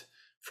erupt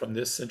from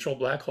this central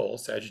black hole,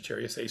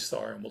 Sagittarius A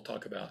star, and we'll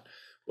talk about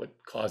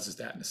what causes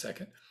that in a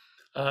second.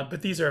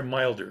 But these are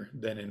milder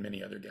than in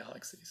many other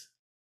galaxies.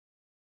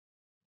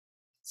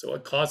 So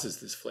what causes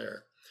this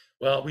flare?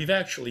 Well, we've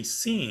actually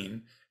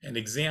seen an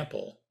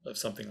example of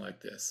something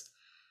like this.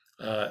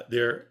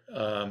 There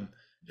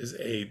is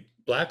a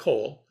black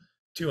hole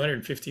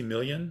 250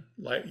 million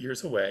light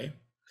years away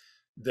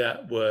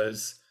that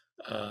was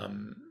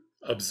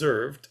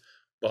observed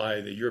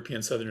by the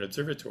European Southern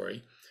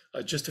Observatory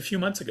just a few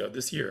months ago,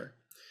 this year,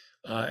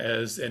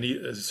 as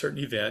a certain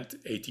event,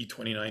 AT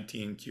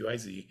 2019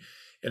 QIZ,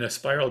 in a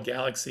spiral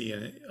galaxy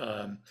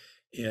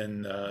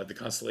in the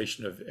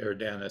constellation of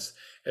Eridanus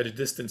at a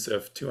distance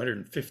of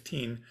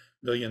 215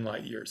 million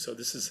light years. So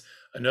this is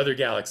another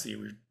galaxy.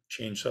 We've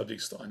changed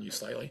subjects on you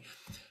slightly.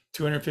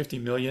 250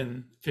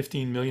 million,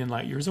 15 million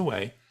light years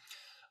away.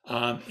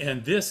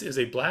 And this is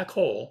a black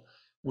hole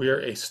where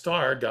a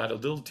star got a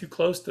little too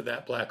close to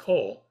that black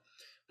hole,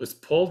 was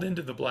pulled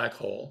into the black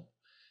hole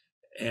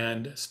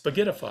and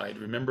spaghettified.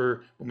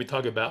 Remember, when we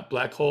talk about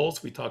black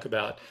holes, we talk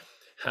about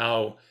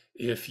how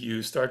if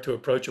you start to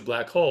approach a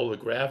black hole, the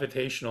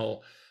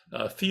gravitational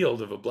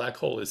field of a black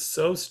hole is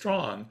so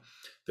strong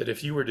that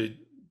if you were to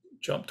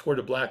jump toward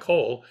a black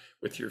hole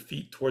with your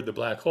feet toward the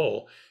black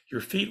hole,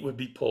 your feet would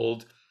be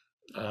pulled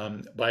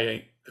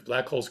by the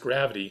black hole's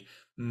gravity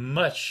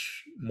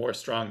much more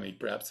strongly,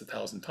 perhaps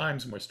 1,000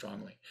 times more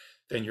strongly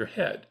than your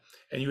head.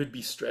 And you would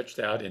be stretched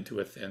out into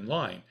a thin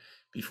line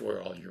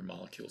before all your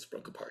molecules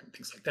broke apart and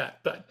things like that.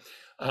 But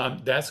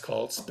that's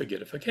called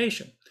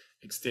spaghettification,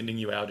 extending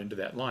you out into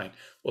that line.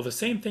 Well, the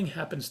same thing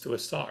happens to a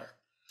star.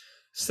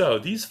 So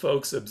these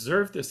folks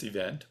observed this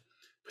event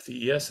with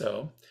the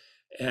ESO,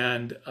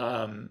 and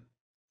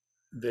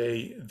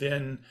they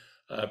then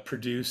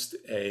produced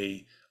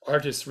a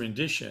artist's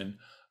rendition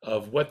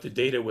of what the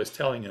data was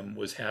telling them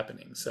was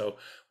happening. So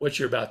what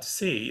you're about to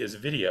see is a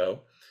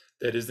video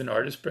that is an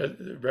artist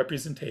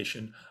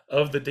representation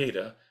of the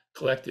data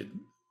collected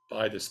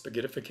by the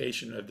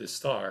spaghettification of this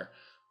star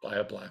by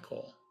a black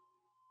hole.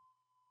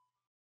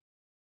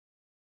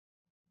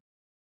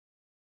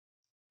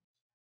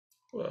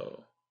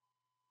 Whoa,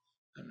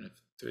 I'm going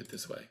to do it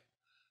this way.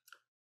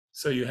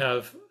 So you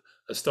have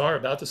a star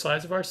about the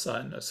size of our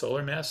sun, a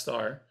solar mass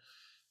star,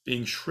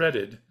 being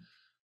shredded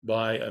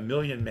by a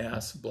million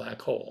mass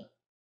black hole.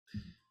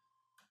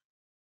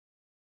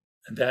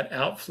 And that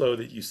outflow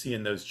that you see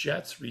in those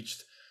jets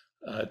reached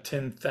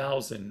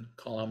 10,000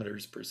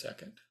 kilometers per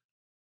second.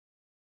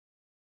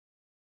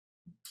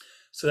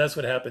 So that's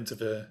what happens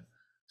if a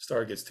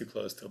star gets too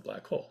close to a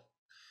black hole.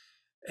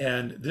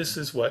 And this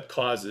is what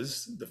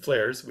causes the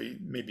flares.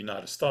 Maybe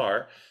not a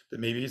star, but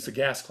maybe it's a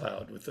gas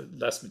cloud with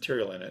less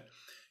material in it.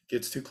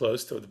 Gets too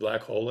close to the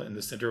black hole in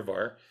the center of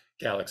our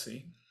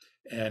galaxy,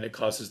 and it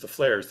causes the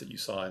flares that you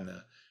saw in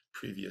the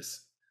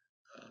previous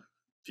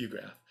view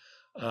graph.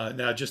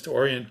 Now, just to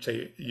orient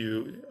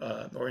you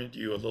a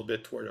little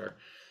bit toward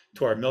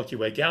our Milky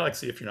Way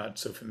galaxy, if you're not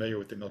so familiar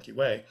with the Milky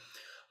Way,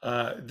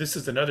 this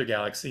is another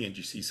galaxy in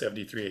GC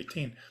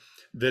 7318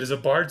 that is a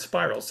barred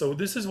spiral. So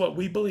this is what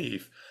we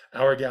believe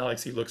our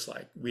galaxy looks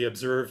like. We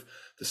observe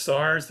the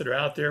stars that are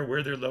out there,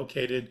 where they're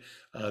located,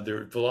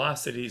 their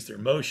velocities, their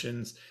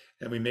motions,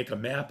 and we make a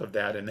map of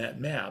that. And that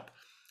map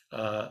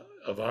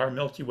of our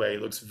Milky Way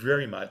looks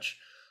very much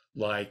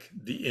like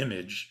the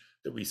image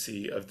that we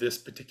see of this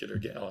particular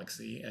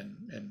galaxy and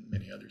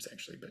many others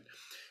actually. But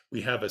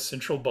we have a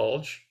central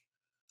bulge,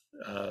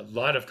 a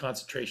lot of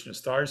concentration of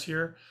stars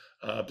here,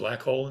 a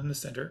black hole in the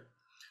center,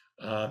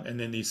 and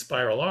then these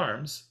spiral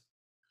arms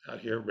out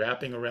here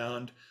wrapping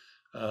around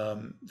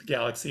the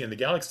galaxy, and the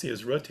galaxy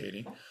is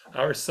rotating.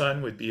 Our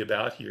sun would be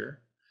about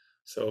here,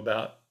 so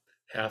about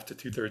half to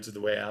 2/3 of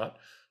the way out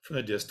from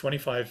the disk,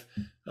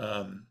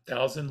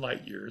 25,000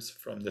 light years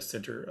from the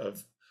center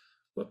of,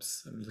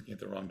 whoops, I'm looking at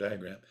the wrong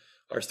diagram.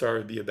 Our star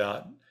would be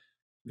about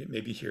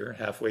maybe here,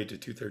 halfway to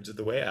 2/3 of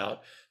the way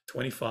out,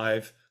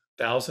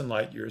 25,000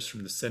 light years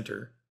from the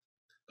center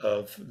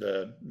of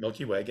the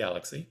Milky Way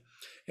galaxy.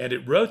 And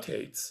it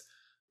rotates,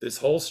 this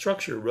whole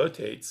structure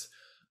rotates,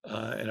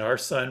 and our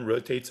sun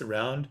rotates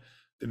around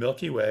the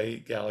Milky Way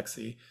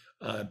galaxy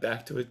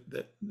back to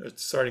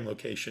its starting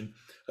location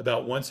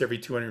about once every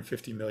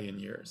 250 million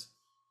years.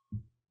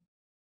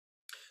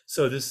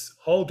 So this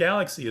whole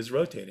galaxy is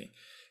rotating,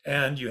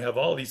 and you have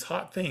all these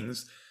hot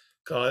things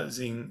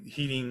causing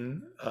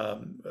heating,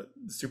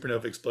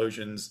 supernova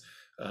explosions,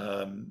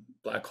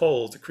 black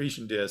holes,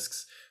 accretion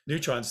disks,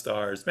 neutron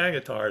stars,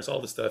 magnetars,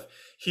 all the stuff,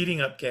 heating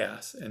up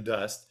gas and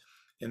dust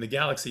in the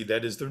galaxy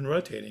that is then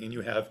rotating, and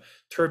you have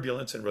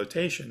turbulence and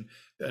rotation,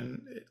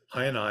 then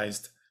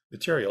ionized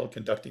material,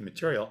 conducting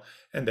material,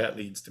 and that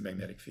leads to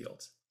magnetic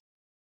fields.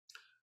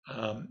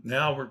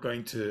 Now we're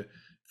going to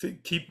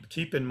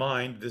keep in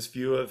mind this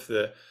view of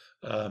the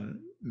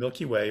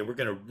Milky Way. We're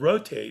going to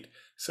rotate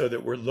so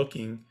that we're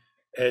looking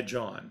edge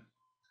on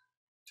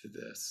to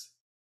this.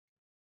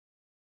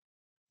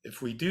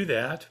 If we do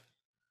that,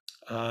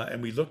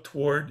 and we look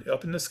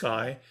up in the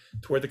sky,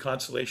 toward the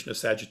constellation of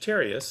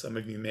Sagittarius. Some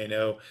of you may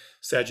know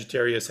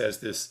Sagittarius has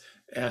this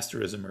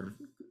asterism or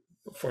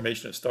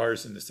formation of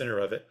stars in the center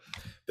of it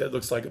that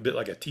looks like a bit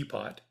like a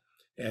teapot.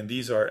 And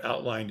these are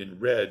outlined in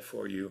red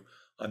for you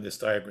on this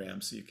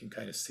diagram, so you can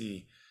kind of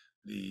see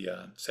the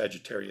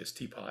Sagittarius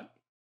teapot.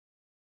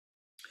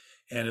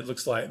 And it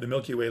looks like the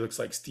Milky Way looks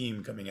like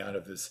steam coming out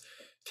of this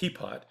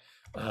teapot.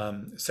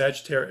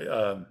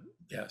 Sagittarius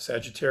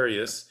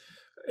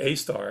A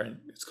star,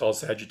 and it's called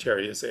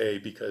Sagittarius A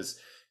because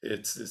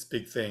it's this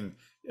big thing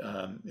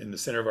in the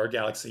center of our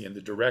galaxy in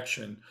the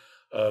direction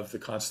of the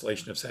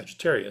constellation of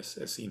Sagittarius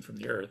as seen from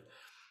the Earth.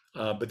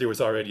 But there was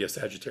already a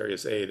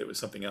Sagittarius A that was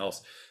something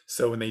else.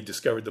 So when they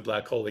discovered the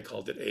black hole, they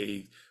called it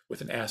A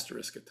with an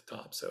asterisk at the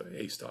top, so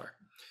A star.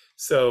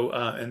 So,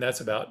 and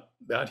that's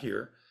about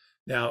here.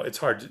 Now it's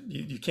hard,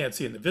 you can't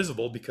see it in the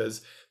visible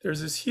because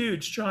there's this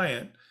huge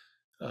giant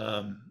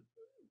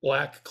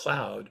black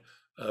cloud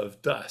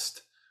of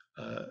dust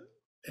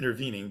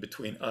intervening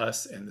between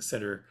us and the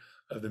center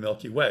of the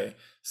Milky Way.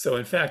 So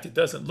in fact, it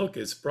doesn't look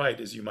as bright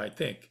as you might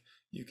think.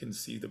 You can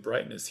see the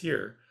brightness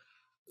here,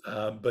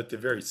 but the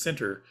very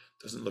center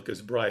doesn't look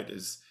as bright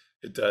as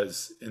it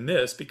does in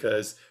this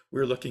because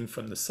we're looking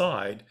from the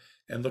side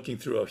and looking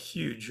through a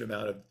huge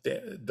amount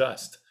of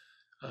dust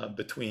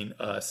between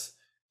us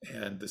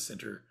and the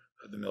center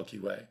of the Milky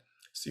Way.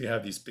 So you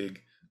have these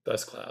big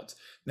dust clouds.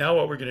 Now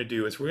what we're going to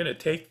do is we're going to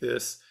take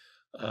this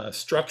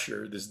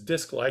structure, this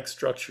disc-like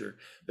structure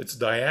that's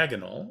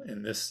diagonal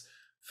in this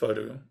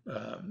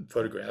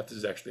photograph. This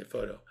is actually a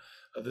photo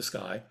of the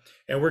sky.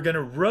 And we're going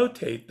to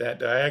rotate that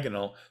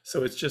diagonal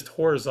so it's just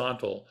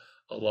horizontal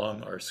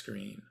along our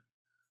screen.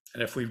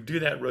 And if we do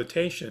that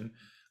rotation,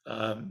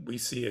 we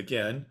see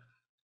again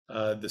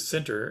the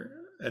center,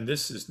 and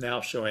this is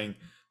now showing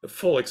the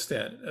full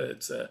extent.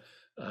 It's a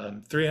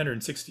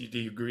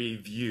 360-degree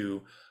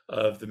view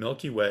of the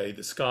Milky Way,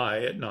 the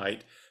sky at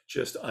night,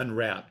 just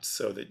unwrapped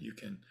so that you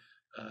can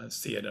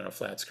see it on a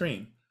flat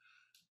screen.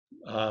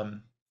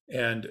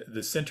 And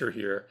the center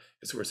here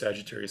is where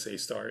Sagittarius A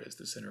star is,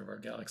 the center of our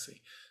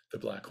galaxy, the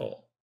black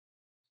hole.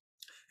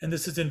 And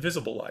this is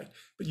invisible light.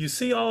 But you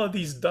see all of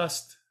these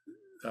dust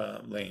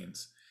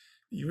lanes.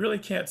 You really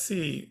can't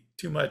see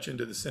too much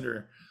into the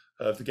center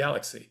of the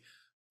galaxy.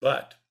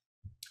 But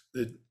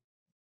the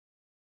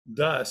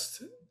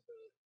dust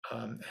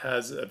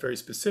has a very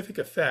specific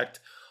effect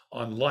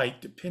on light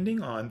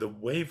depending on the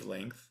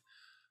wavelength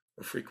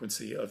or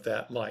frequency of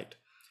that light.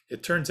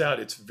 It turns out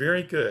it's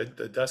very good,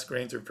 the dust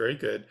grains are very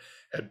good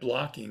at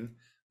blocking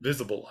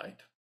visible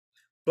light,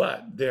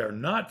 but they are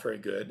not very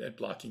good at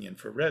blocking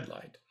infrared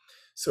light.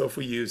 So if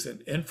we use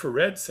an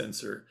infrared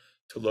sensor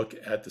to look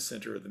at the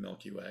center of the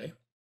Milky Way,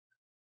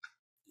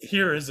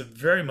 here is a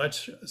very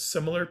much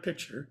similar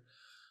picture.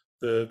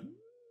 The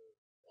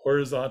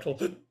horizontal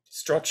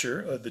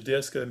structure of the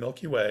disk of the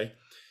Milky Way,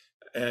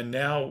 and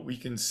now we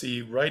can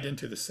see right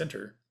into the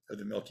center of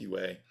the Milky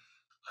Way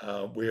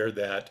where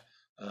that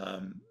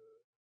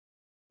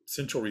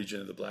central region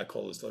of the black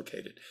hole is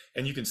located.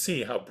 And you can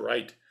see how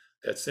bright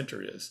that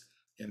center is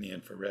in the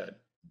infrared.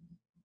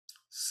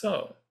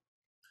 So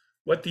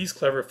what these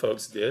clever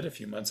folks did a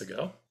few months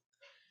ago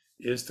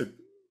is to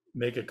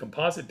make a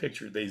composite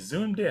picture. They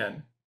zoomed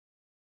in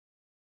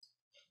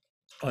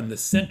on the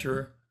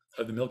center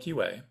of the Milky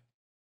Way.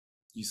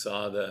 You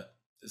saw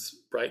this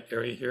bright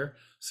area here.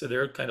 So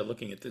they're kind of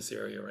looking at this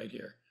area right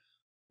here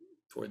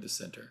toward the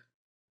center.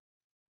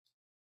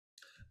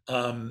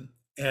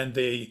 And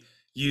they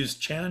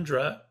used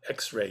Chandra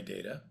X-ray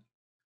data.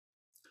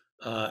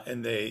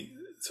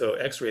 So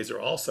X-rays are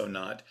also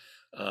not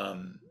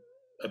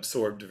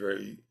absorbed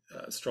very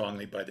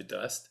strongly by the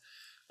dust.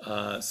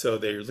 So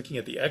they're looking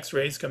at the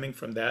X-rays coming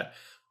from that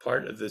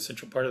part of the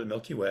central part of the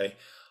Milky Way,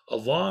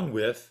 along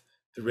with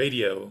the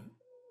radio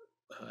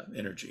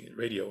energy,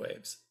 radio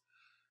waves.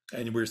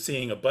 And we're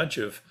seeing a bunch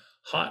of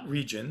hot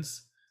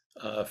regions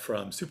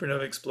from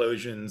supernova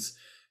explosions,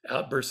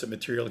 outbursts of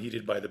material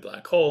heated by the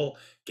black hole,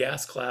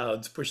 gas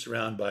clouds pushed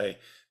around by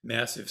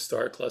massive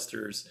star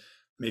clusters,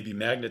 maybe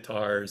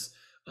magnetars,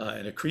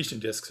 and accretion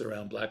disks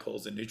around black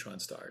holes and neutron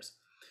stars.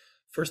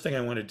 First thing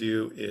I want to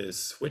do is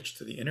switch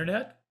to the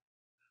internet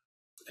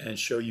and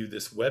show you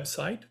this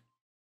website.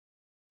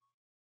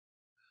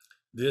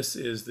 This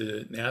is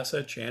the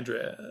NASA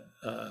Chandra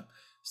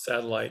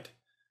satellite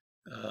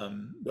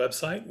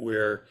website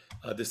where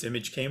this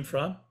image came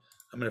from.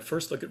 I'm going to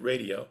first look at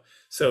radio.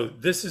 So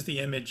this is the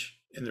image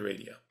in the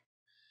radio.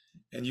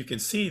 And you can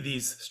see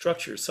these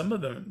structures. Some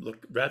of them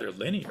look rather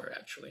linear,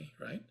 actually,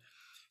 right?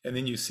 And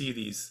then you see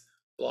these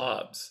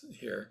blobs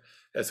here,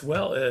 as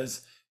well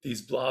as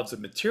these blobs of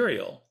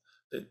material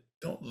that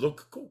don't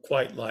look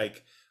quite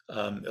like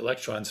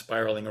electrons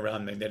spiraling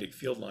around magnetic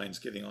field lines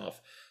giving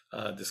off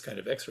this kind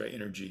of X-ray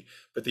energy,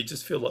 but they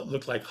just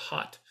look like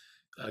hot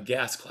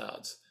gas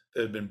clouds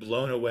that have been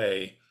blown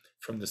away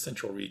from the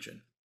central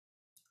region.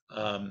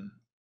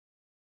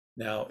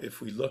 Now,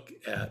 if we look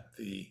at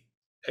the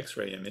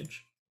X-ray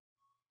image,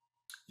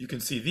 you can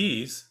see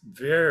these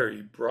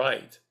very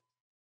bright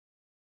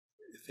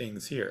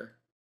things here.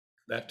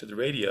 Back to the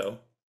radio,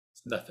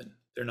 it's nothing.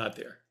 They're not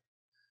there.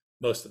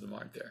 Most of them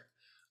aren't there.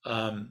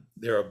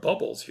 There are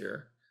bubbles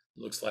here.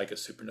 It looks like a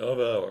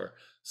supernova or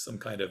some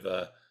kind of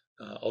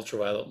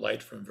ultraviolet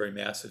light from a very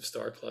massive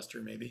star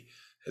cluster maybe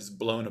has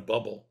blown a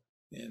bubble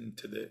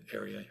into the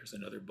area. Here's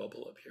another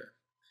bubble up here.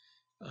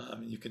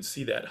 You can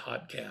see that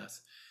hot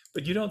gas,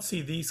 but you don't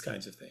see these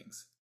kinds of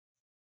things.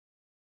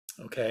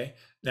 Okay,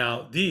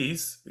 now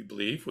these, we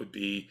believe, would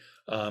be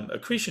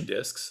accretion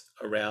disks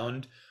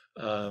around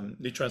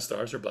neutron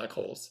stars or black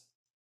holes.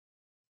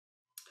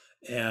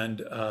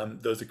 And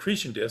those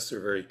accretion disks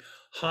are very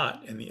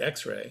hot in the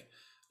X-ray,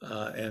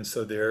 and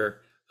so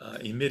they're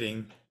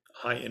emitting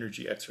high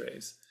energy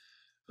X-rays.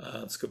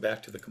 Let's go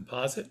back to the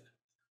composite.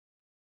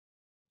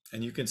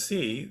 And you can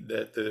see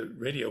that the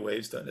radio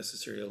waves don't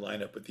necessarily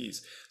line up with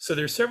these. So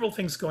there's several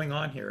things going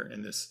on here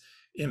in this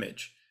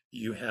image.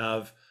 You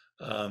have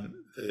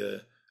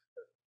the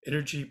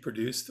energy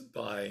produced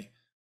by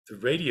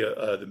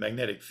the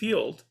magnetic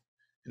field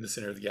in the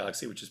center of the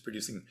galaxy, which is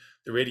producing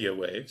the radio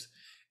waves.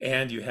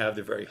 And you have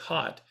the very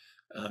hot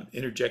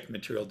interjected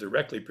material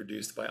directly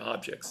produced by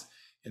objects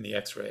in the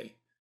X-ray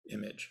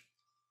image.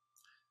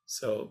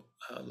 So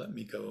let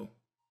me go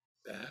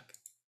back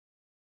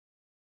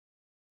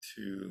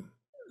to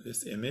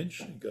this image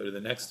and go to the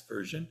next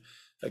version.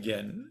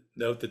 Again,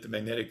 note that the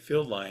magnetic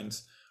field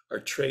lines are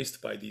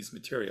traced by these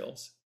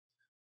materials.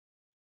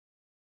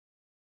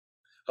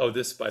 Oh,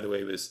 this, by the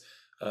way, was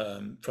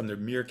from the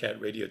Meerkat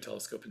radio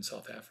telescope in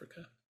South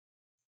Africa.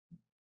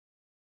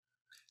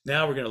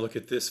 Now we're going to look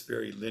at this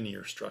very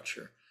linear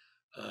structure.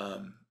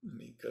 Let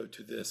me go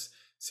to this.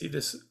 See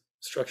this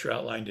structure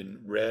outlined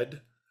in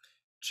red,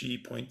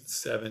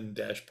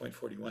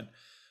 G.7-.41.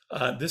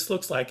 This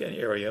looks like an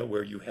area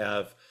where you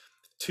have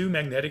two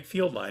magnetic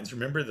field lines.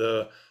 Remember,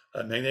 the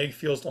magnetic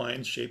field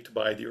lines shaped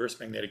by the Earth's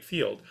magnetic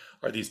field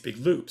are these big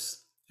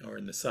loops, or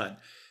in the sun.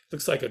 It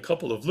looks like a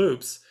couple of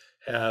loops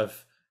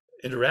have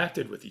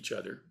interacted with each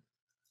other,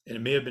 and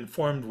it may have been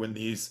formed when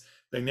these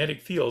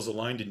magnetic fields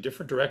aligned in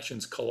different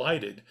directions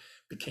collided,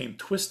 became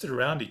twisted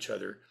around each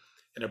other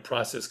in a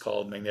process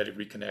called magnetic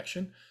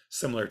reconnection,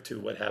 similar to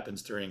what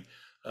happens during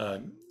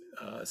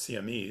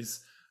CMEs,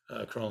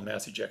 coronal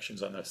mass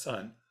ejections on the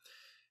sun.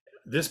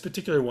 This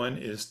particular one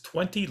is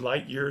 20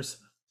 light years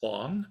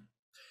long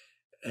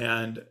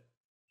and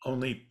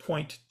only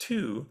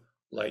 0.2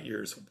 light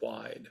years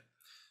wide.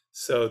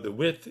 So the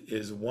width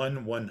is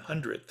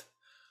 1/100th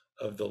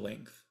of the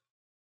length.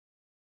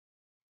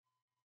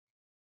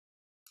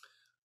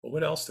 Well,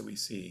 what else do we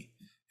see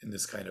in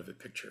this kind of a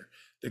picture?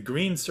 The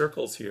green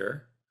circles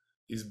here,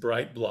 these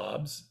bright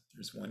blobs,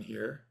 there's one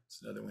here,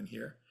 there's another one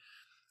here,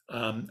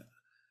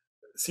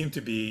 seem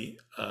to be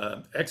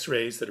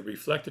X-rays that are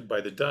reflected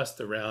by the dust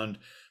around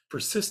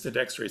persistent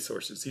X-ray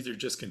sources. These are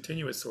just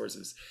continuous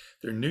sources.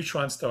 They're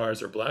neutron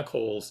stars or black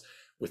holes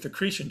with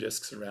accretion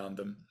disks around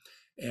them.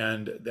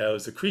 And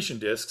those accretion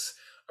disks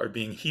are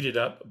being heated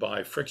up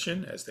by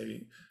friction as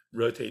they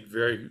rotate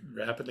very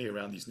rapidly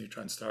around these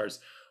neutron stars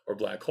or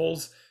black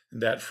holes,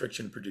 and that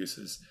friction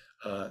produces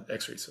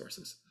X-ray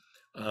sources.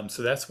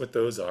 So that's what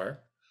those are.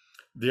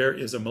 There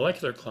is a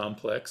molecular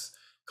complex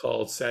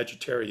called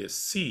Sagittarius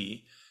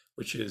C,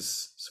 which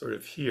is sort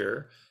of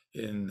here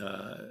in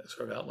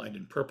sort of outlined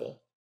in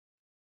purple.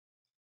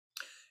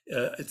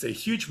 It's a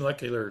huge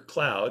molecular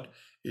cloud.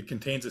 It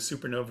contains a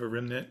supernova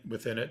remnant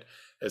within it,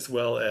 as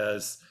well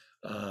as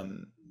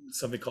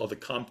something called the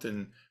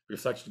Compton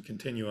reflection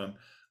continuum,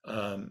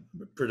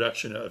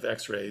 production of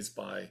X-rays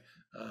by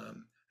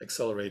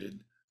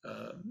accelerated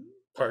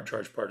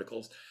charged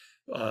particles,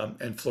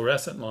 and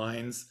fluorescent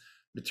lines,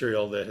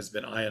 material that has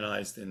been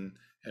ionized and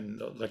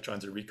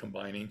electrons are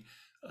recombining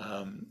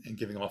and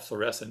giving off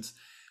fluorescence.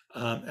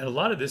 And a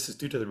lot of this is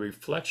due to the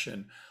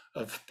reflection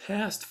of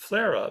past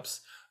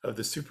flare-ups of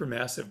the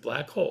supermassive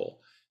black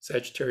hole.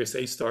 Sagittarius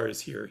A star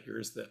is here.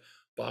 Here's the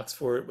box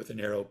for it with an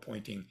arrow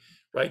pointing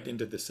right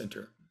into the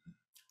center.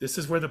 This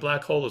is where the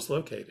black hole is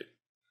located.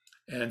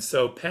 And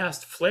so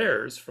past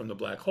flares from the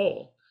black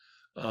hole,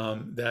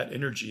 that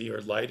energy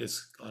or light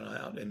has gone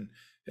out and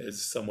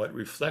is somewhat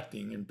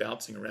reflecting and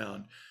bouncing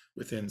around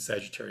within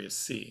Sagittarius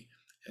C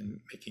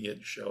and making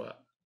it show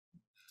up.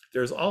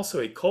 There's also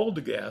a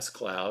cold gas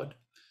cloud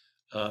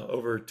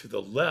over to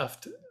the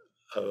left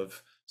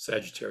of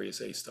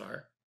Sagittarius A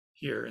star,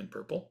 here in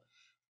purple.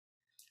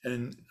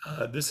 And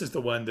this is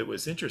the one that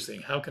was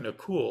interesting. How can a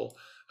cool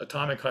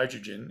atomic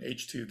hydrogen,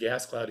 H2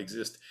 gas cloud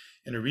exist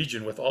in a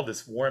region with all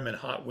this warm and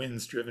hot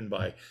winds driven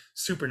by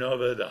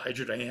supernova, the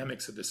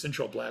hydrodynamics of the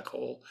central black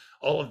hole,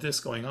 all of this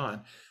going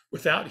on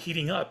without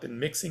heating up and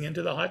mixing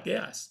into the hot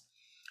gas?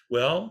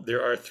 Well,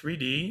 there are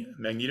 3D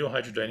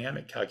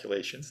magnetohydrodynamic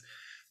calculations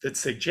that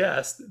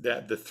suggest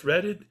that the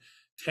threaded,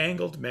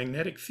 tangled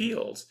magnetic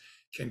fields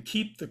can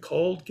keep the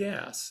cold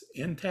gas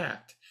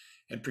intact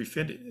and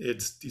prevent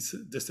its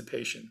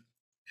dissipation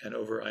and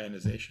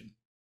over-ionization.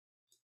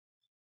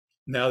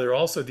 Now, there are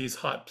also these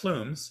hot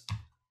plumes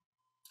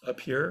up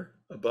here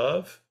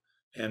above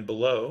and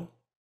below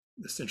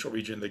the central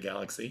region of the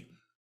galaxy.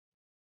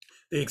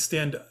 They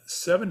extend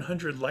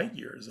 700 light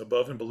years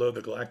above and below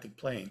the galactic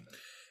plane,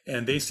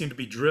 and they seem to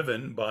be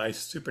driven by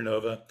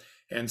supernova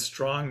and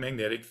strong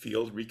magnetic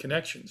field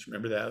reconnections.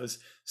 Remember, that was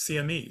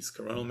CMEs,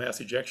 coronal mass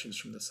ejections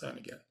from the sun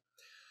again.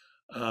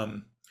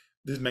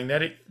 These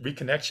magnetic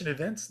reconnection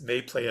events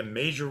may play a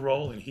major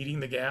role in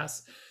heating the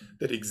gas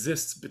that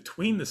exists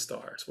between the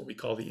stars, what we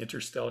call the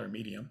interstellar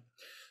medium.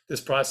 This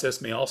process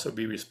may also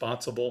be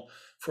responsible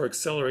for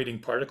accelerating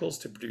particles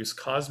to produce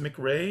cosmic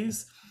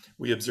rays.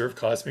 We observe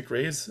cosmic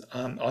rays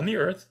on the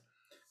Earth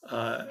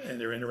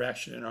and their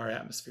interaction in our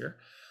atmosphere,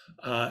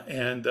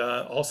 and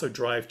also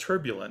drive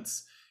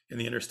turbulence in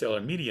the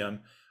interstellar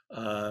medium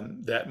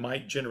that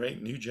might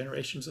generate new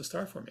generations of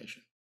star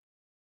formation.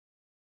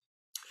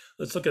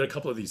 Let's look at a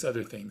couple of these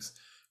other things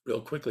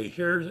real quickly.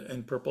 Here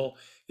in purple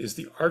is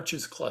the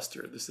Arches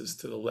cluster. This is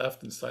to the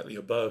left and slightly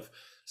above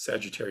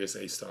Sagittarius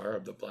A star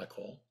of the black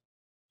hole.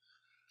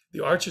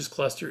 The Arches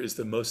cluster is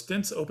the most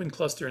dense open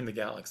cluster in the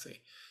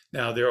galaxy.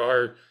 Now, there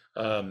are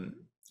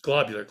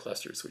globular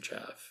clusters, which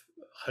have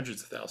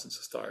hundreds of thousands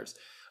of stars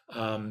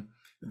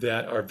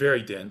that are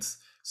very dense,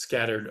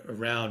 scattered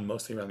around,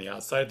 mostly around the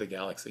outside of the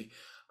galaxy.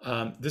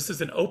 This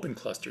is an open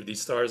cluster.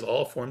 These stars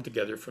all form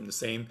together from the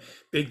same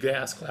big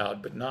gas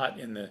cloud, but not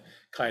in the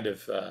kind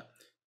of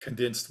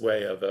condensed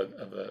way of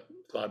a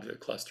globular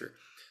cluster.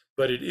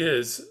 But it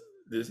is,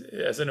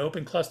 as an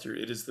open cluster,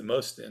 it is the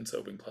most dense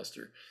open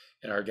cluster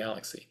in our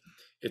galaxy.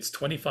 It's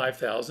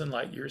 25,000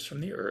 light years from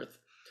the Earth.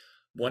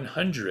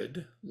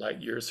 100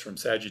 light years from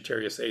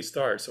Sagittarius A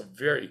star, so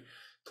very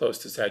close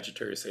to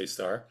Sagittarius A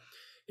star.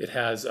 It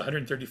has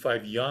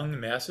 135 young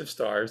massive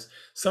stars.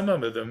 Some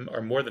of them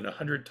are more than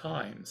 100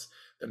 times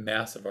the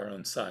mass of our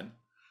own sun,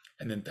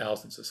 and then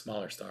thousands of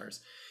smaller stars.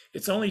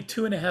 It's only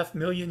 2.5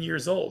 million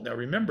years old. Now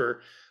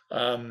remember,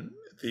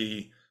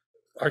 the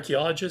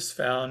archaeologists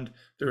found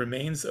the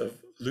remains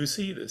of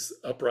Lucy, this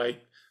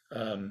upright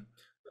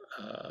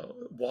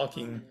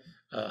walking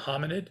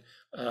hominid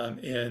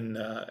in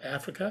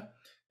Africa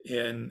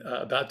in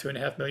about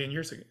 2.5 million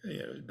years ago,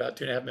 about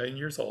 2.5 million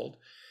years old.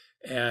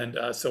 And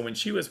so when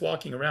she was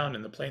walking around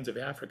in the plains of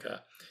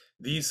Africa,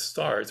 these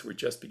stars were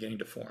just beginning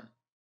to form.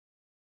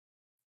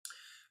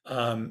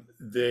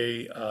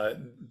 They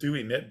do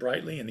emit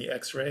brightly in the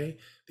X-ray,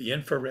 the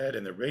infrared,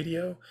 and the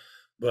radio,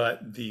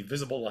 but the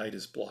visible light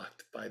is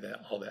blocked by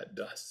all that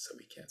dust, so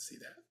we can't see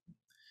that.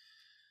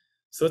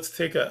 So let's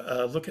take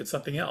a look at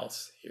something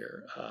else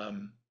here.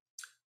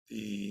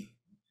 The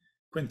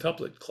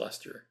quintuplet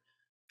cluster.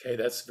 Okay,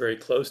 that's very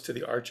close to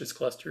the Arches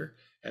cluster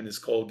and this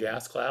cold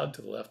gas cloud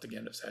to the left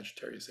again of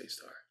Sagittarius A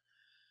star.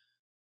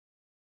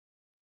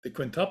 The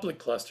quintuplet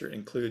cluster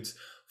includes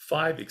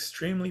 5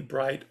 extremely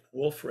bright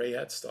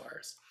Wolf-Rayet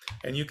stars.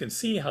 And you can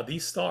see how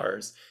these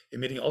stars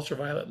emitting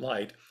ultraviolet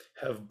light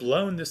have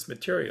blown this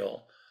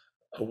material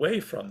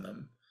away from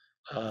them.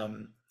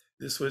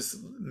 This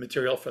was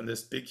material from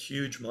this big,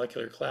 huge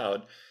molecular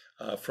cloud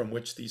from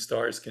which these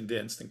stars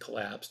condensed and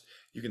collapsed.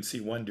 You can see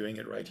one doing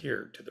it right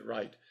here to the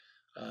right,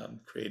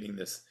 creating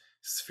this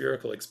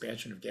spherical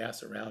expansion of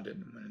gas around it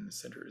and in the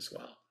center as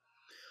well.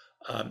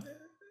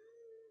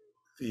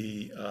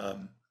 The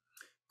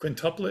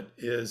quintuplet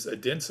is a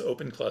dense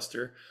open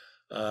cluster,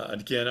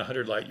 again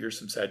 100 light years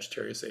from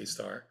Sagittarius A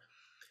star.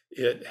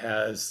 It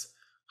has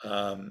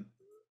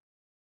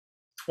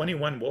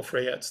 21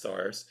 Wolf-Rayet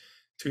stars,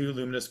 2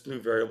 luminous blue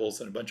variables,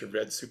 and a bunch of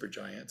red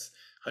supergiants,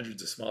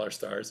 hundreds of smaller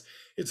stars.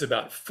 It's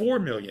about 4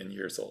 million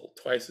years old,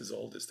 twice as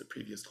old as the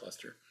previous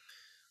cluster.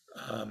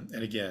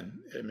 And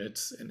again,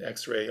 emits an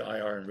X-ray,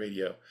 IR, and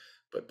radio,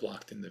 but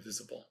blocked in the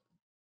visible.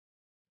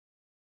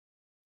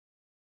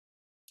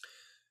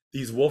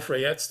 These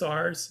Wolf-Rayet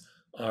stars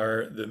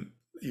are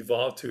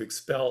evolved to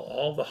expel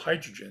all the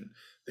hydrogen.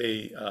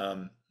 They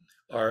are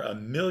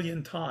 1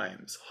 million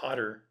times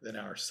hotter than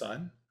our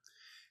sun.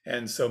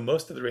 And so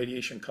most of the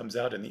radiation comes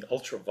out in the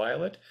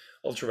ultraviolet.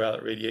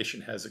 Ultraviolet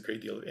radiation has a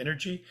great deal of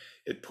energy.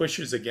 It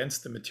pushes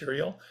against the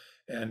material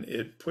and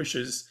it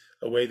pushes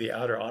away the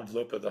outer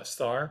envelope of the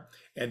star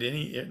and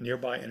any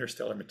nearby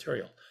interstellar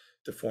material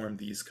to form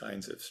these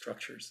kinds of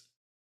structures.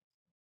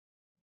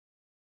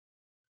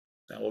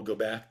 Now we'll go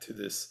back to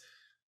this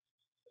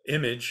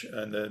image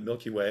on the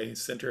Milky Way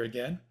center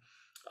again.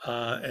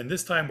 And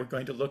this time we're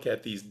going to look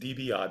at these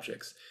DB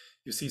objects.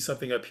 You see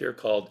something up here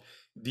called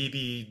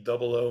DB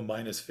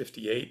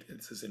 00-58.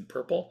 This is in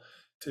purple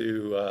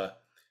to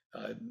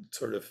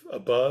sort of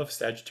above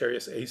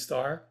Sagittarius A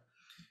star.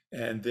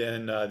 And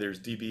then there's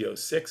DB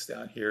 06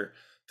 down here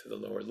to the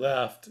lower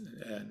left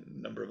and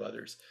a number of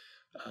others.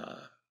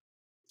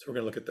 So we're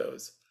going to look at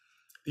those.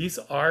 These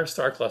are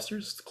star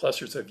clusters,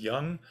 clusters of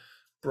young,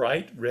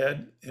 bright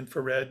red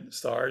infrared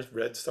stars,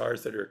 red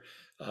stars that are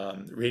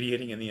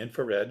radiating in the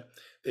infrared.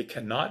 They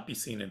cannot be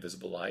seen in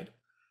visible light.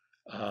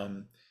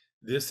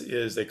 This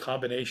is a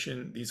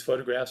combination, these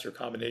photographs are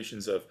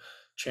combinations of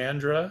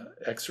Chandra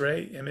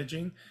X-ray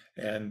imaging,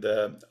 and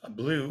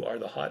blue are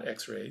the hot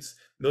X-rays,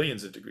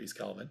 millions of degrees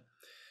Kelvin,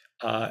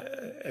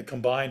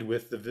 combined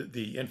with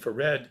the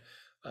infrared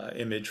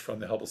image from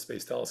the Hubble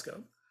Space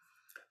Telescope.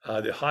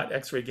 The hot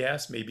X-ray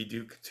gas may be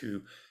due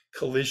to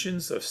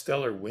collisions of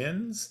stellar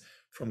winds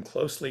from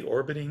closely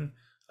orbiting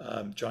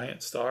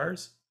giant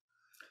stars.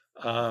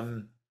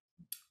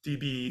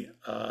 These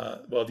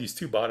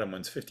two bottom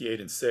ones, 58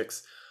 and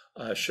 6,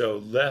 show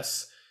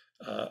less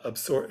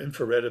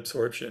infrared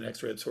absorption,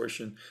 X-ray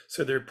absorption.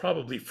 So they're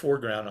probably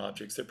foreground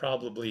objects. They're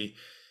probably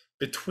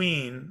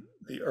between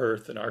the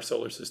Earth and our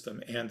solar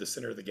system and the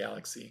center of the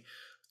galaxy,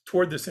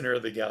 toward the center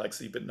of the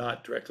galaxy, but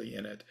not directly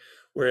in it.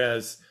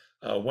 Whereas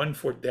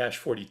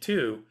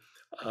 1-42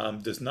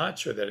 does not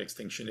show that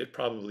extinction. It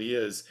probably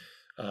is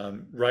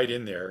right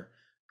in there,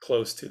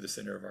 close to the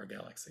center of our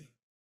galaxy.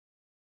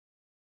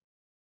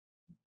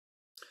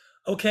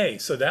 Okay,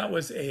 so that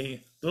was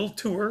a little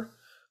tour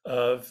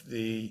of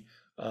the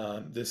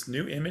this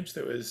new image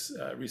that was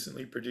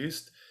recently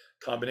produced,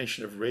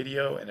 combination of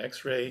radio and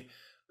X-ray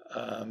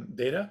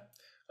data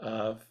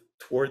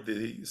toward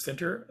the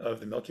center of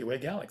the Milky Way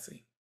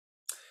galaxy.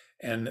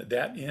 And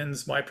that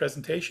ends my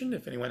presentation.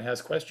 If anyone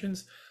has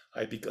questions,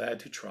 I'd be glad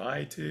to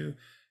try to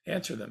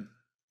answer them.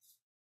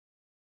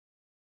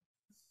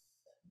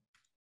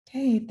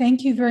 Okay,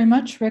 thank you very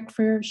much, Rick,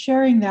 for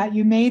sharing that.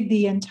 You made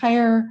the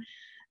entire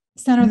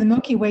center of the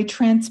Milky Way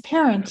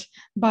transparent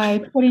by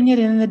putting it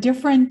in the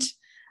different,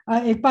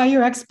 by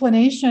your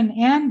explanation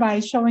and by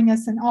showing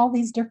us in all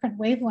these different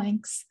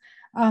wavelengths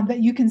that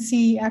you can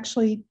see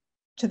actually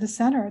to the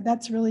center.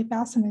 That's really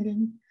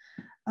fascinating.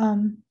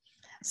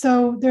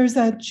 So there's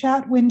a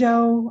chat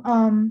window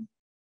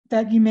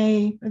that you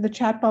may, the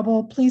chat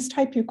bubble, please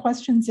type your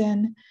questions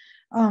in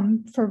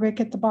for Rick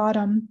at the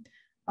bottom,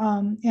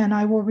 and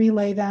I will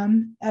relay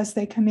them as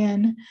they come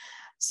in.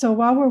 So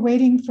while we're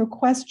waiting for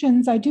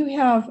questions, I do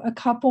have a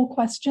couple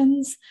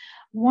questions.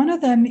 One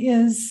of them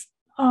is,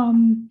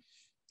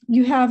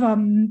 you have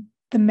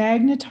the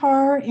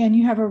magnetar and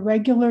you have a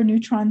regular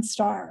neutron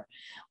star.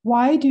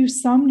 Why do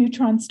some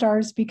neutron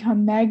stars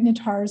become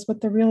magnetars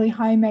with the really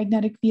high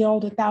magnetic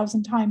field,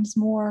 1,000 times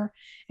more,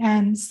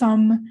 and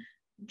some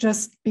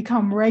just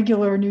become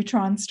regular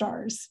neutron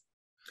stars?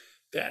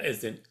 That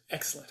is an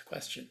excellent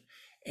question.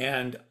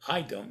 And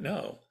I don't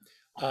know.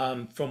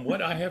 From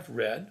what I have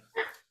read,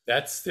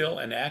 that's still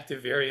an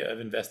active area of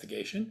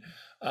investigation.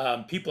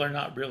 People are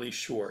not really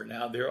sure.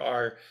 Now, there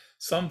are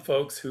some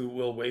folks who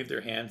will wave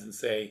their hands and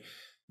say,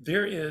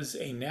 there is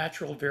a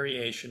natural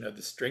variation of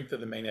the strength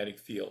of the magnetic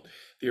field.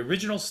 The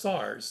original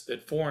stars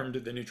that formed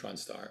the neutron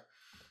star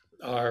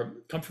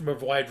come from a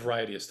wide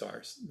variety of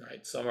stars,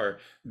 right? Some are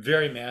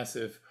very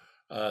massive.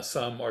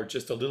 Some are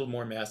just a little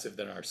more massive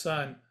than our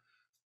sun.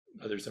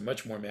 Others are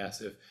much more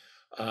massive.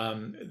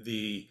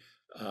 The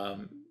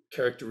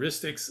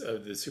characteristics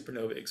of the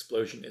supernova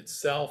explosion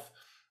itself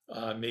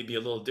may be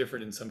a little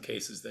different in some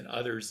cases than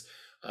others.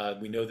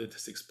 We know that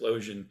this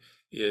explosion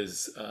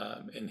is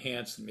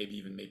enhanced and maybe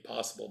even made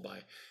possible by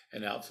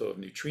an outflow of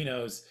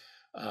neutrinos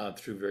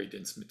through very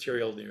dense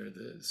material near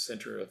the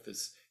center of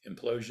this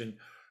implosion,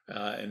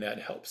 and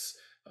that helps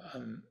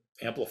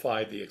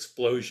amplify the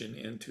explosion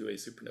into a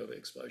supernova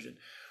explosion.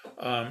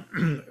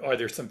 Are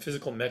there some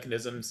physical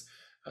mechanisms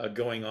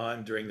going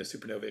on during the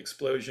supernova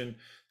explosion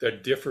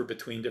that differ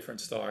between different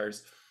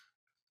stars?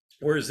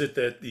 Or is it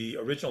that the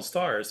original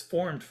stars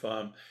formed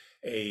from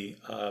a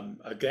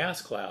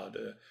gas cloud,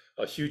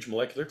 a huge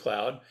molecular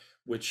cloud,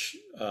 which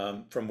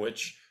from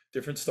which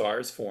different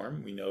stars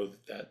form? We know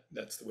that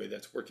that's the way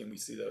that's working. We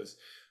see those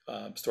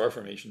star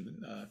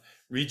formation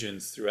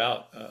regions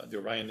throughout the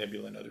Orion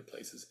Nebula and other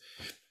places,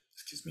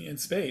 excuse me, in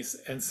space.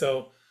 And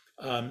so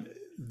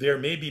there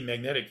may be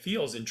magnetic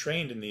fields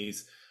entrained in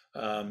these.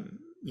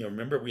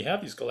 Remember, we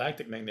have these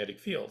galactic magnetic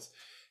fields,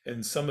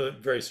 and some of the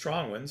very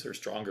strong ones or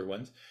stronger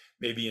ones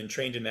may be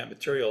entrained in that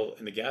material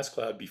in the gas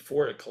cloud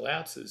before it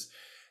collapses.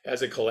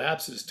 As it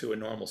collapses to a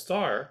normal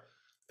star,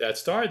 that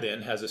star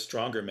then has a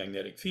stronger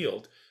magnetic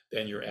field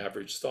than your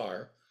average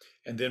star.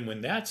 And then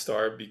when that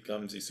star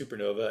becomes a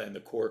supernova and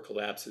the core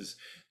collapses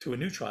to a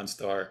neutron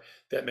star,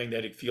 that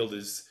magnetic field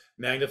is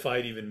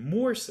magnified even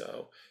more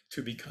so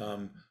to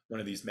become one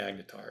of these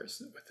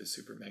magnetars with the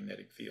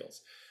supermagnetic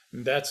fields.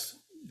 And that's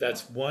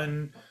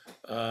one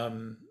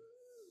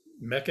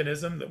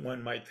mechanism that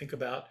one might think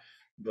about,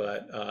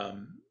 but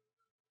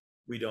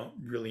we don't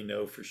really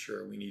know for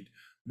sure. We need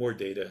more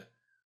data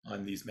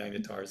on these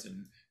magnetars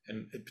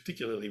and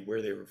particularly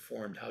where they were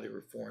formed, how they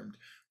were formed,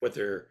 what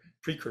their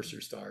precursor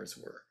stars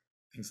were,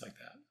 things like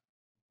that.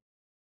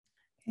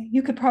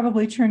 You could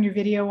probably turn your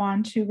video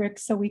on too, Rick,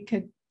 so we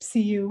could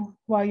see you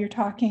while you're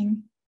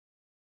talking.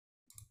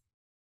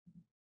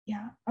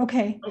 Yeah,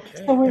 okay.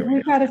 So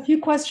we've got a few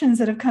questions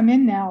that have come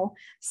in now.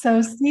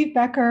 So Steve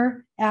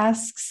Becker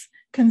asks,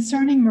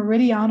 concerning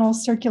meridional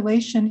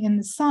circulation in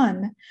the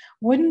sun,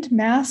 wouldn't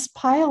mass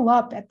pile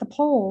up at the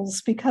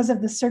poles because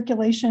of the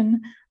circulation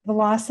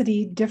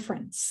velocity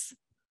difference?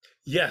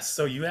 Yes,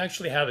 so you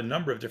actually have a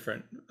number of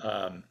different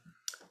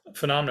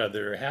phenomena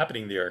that are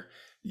happening there.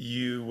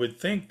 You would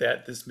think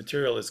that this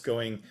material is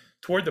going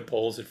toward the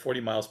poles at 40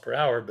 miles per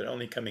hour, but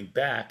only coming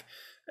back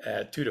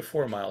at 2 to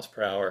 4 miles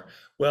per hour.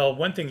 Well,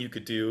 one thing you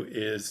could do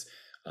is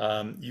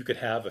you could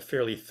have a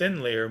fairly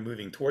thin layer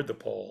moving toward the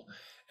pole,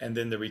 and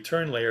then the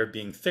return layer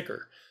being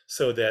thicker,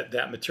 so that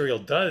that material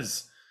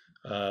does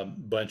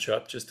bunch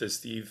up, just as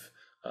Steve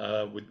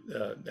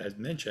has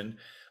mentioned.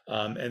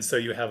 And so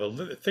you have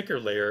a thicker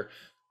layer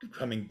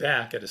coming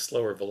back at a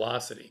slower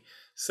velocity.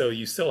 So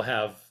you still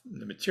have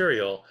the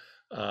material,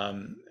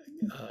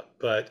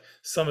 but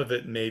some of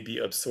it may be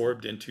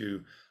absorbed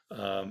into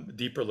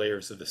deeper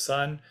layers of the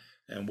sun,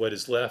 and what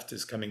is left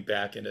is coming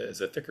back in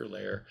as a thicker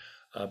layer,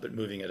 but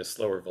moving at a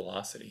slower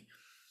velocity.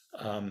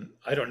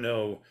 I don't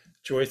know,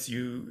 Joyce,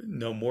 you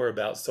know more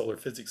about solar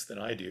physics than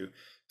I do.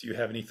 Do you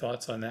have any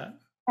thoughts on that?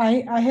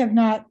 I have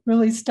not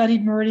really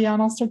studied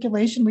meridional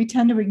circulation. We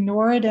tend to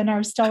ignore it in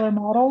our stellar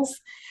models.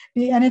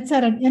 And it's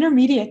at an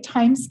intermediate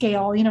time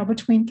scale,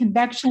 between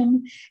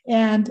convection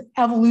and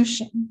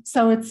evolution.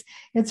 So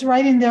it's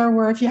right in there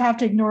where if you have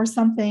to ignore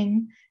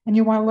something and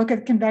you want to look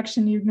at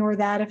convection, you ignore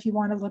that. If you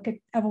want to look at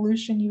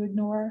evolution, you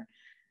ignore,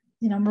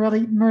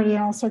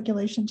 meridional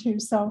circulation too.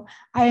 So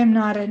I am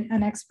not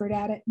an expert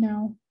at it,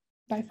 no.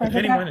 By far.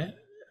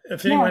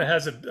 If anyone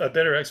has a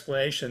better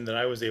explanation than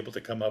I was able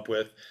to come up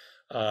with,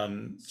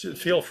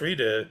 feel free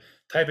to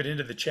type it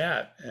into the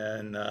chat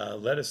and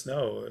let us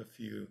know if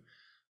you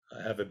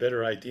have a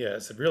better idea.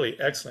 It's a really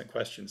excellent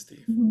question,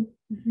 Steve. Mm-hmm.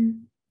 Mm-hmm.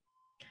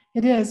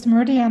 It is.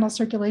 Meridional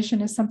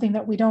circulation is something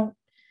that we don't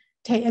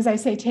take, as I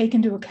say, take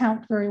into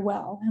account very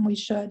well, and we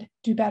should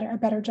do a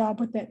better job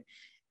with it.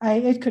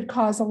 It could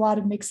cause a lot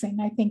of mixing,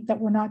 I think, that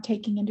we're not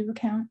taking into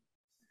account.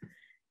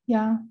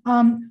 Yeah.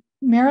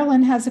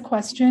 Marilyn has a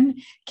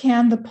question.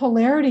 Can the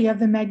polarity of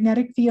the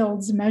magnetic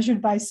fields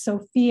measured by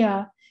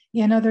Sophia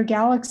in other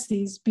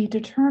galaxies be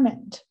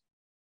determined?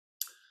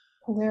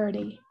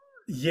 Polarity.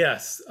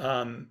 Yes.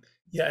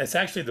 Yeah, it's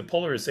actually the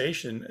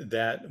polarization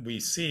that we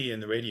see in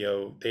the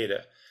radio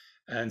data.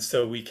 And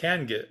so we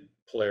can get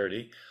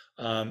polarity.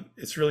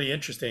 It's really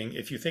interesting.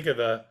 If you think of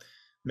a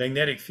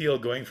magnetic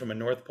field going from a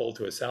north pole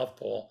to a south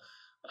pole,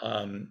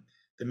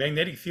 the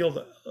magnetic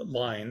field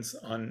lines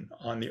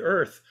on the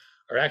Earth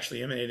are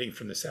actually emanating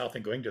from the south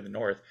and going to the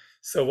north.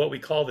 So what we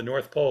call the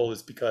North Pole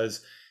is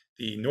because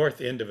the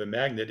north end of a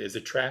magnet is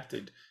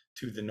attracted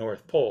to the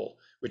North Pole,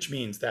 which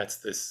means that's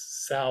the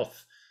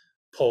south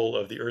pole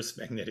of the Earth's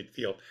magnetic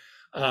field.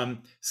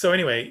 So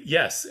anyway,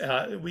 yes,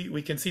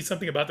 we can see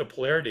something about the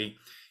polarity.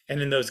 And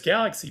in those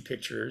galaxy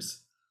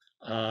pictures,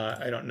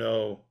 I don't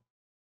know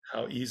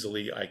how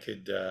easily I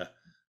could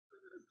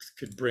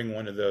bring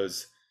one of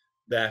those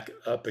back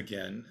up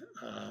again.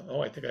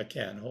 Oh, I think I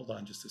can. Hold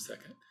on just a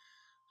second.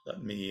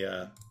 Let me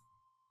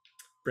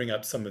bring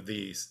up some of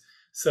these.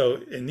 So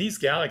in these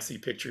galaxy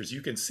pictures,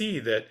 you can see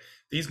that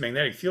these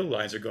magnetic field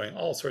lines are going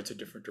all sorts of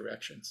different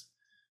directions.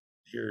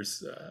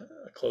 Here's a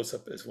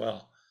close-up as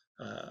well,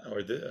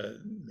 or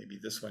maybe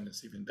this one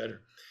is even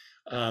better.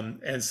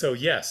 And so,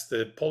 yes,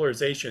 the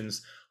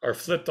polarizations are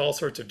flipped all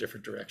sorts of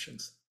different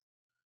directions.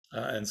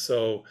 And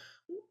so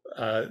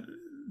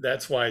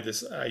that's why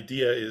this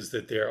idea is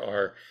that there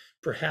are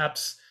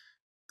perhaps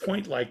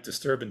point-like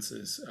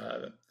disturbances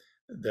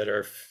that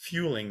are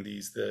fueling the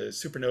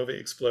supernova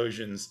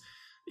explosions,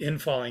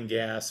 infalling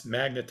gas,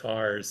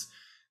 magnetars,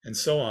 and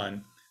so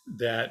on,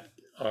 that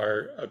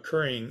are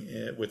occurring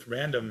with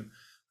random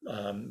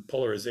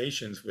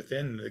polarizations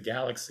within the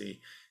galaxy,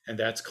 and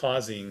that's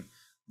causing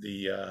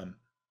the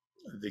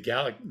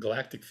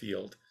galactic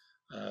field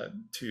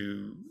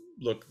to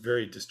look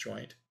very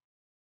disjoint.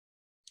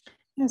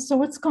 Yeah, so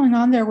what's going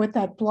on there with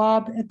that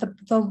blob at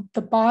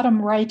the bottom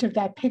right of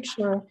that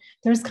picture?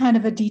 There's kind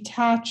of a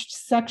detached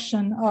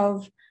section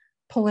of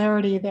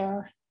polarity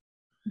there.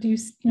 Do you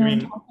know what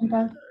I'm talking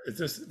about? Is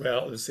this,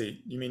 well, let's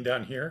see, you mean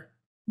down here?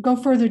 Go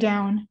further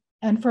down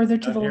and further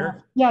to Down the here?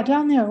 left. Yeah,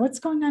 down there. What's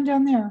going on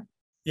down there?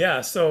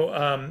 Yeah,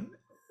 so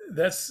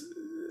this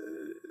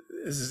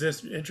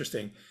is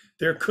interesting.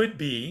 There could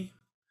be,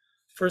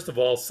 first of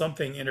all,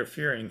 something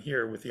interfering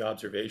here with the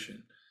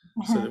observation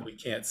so that we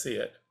can't see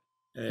it.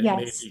 And it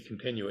may be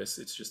continuous.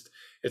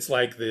 It's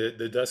like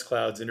the dust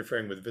clouds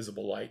interfering with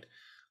visible light.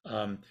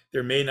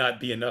 There may not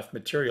be enough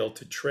material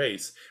to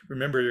trace.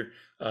 Remember,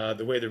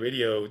 the way the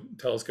radio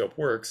telescope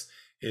works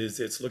is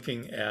it's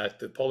looking at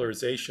the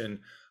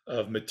polarization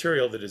of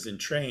material that is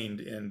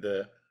entrained in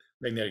the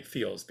magnetic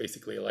fields,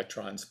 basically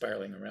electrons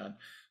spiraling around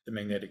the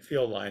magnetic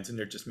field lines, and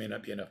there just may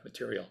not be enough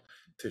material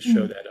to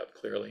show that up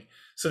clearly.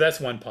 So that's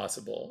one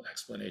possible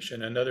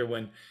explanation. Another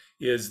one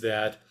is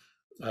that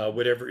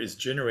whatever is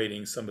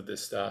generating some of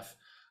this stuff,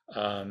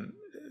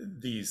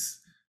 these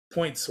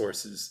point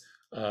sources,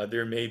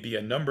 there may be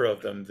a number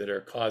of them that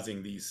are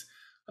causing these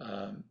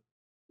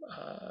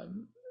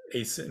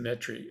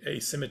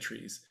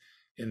asymmetries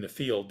in the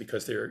field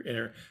because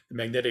the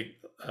magnetic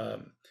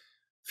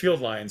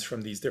field lines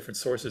from these different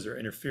sources are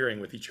interfering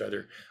with each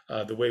other.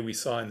 The way we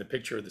saw in the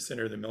picture of the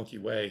center of the Milky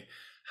Way,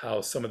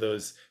 how some of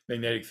those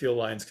magnetic field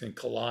lines can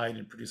collide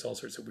and produce all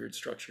sorts of weird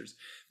structures.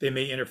 They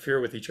may interfere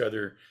with each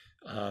other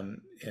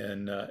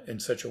in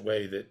such a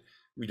way that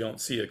we don't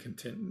see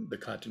the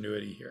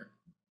continuity here.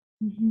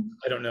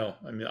 I don't know.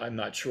 I mean, I'm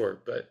not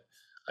sure, but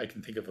I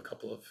can think of a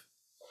couple of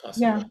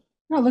possibilities. Yeah,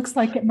 no, it looks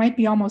like it might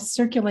be almost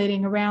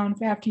circulating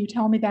around. After you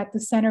tell me that the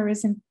center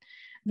isn't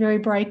very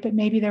bright, but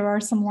maybe there are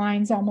some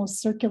lines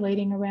almost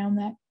circulating around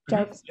that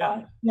dark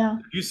spot. Yeah.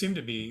 You seem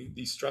to be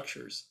these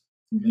structures,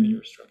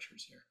 linear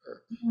structures here,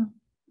 or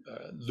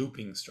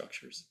looping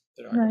structures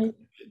that aren't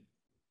completed.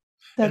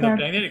 And the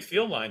magnetic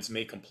field lines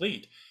may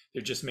complete.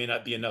 There just may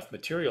not be enough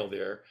material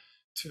there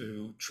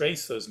to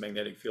trace those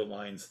magnetic field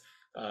lines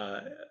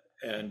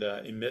and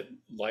emit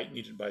light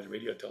needed by the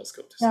radio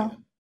telescope to see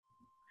them.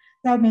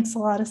 That makes a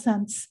lot of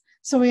sense.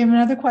 So we have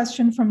another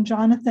question from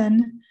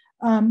Jonathan.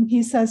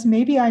 He says,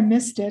 maybe I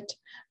missed it,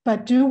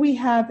 but do we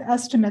have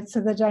estimates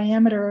of the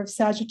diameter of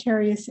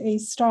Sagittarius A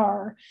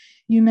star?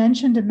 You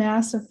mentioned a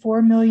mass of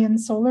 4 million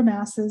solar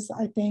masses,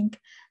 I think.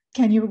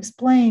 Can you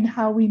explain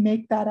how we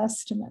make that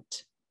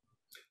estimate?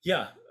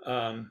 Yeah.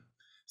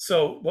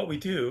 So what we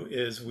do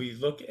is we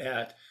look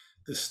at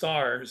the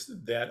stars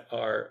that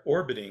are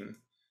orbiting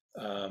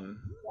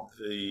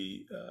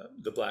the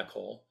black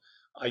hole.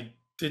 I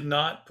did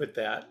not put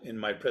that in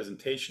my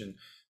presentation,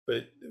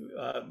 but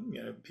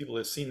people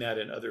have seen that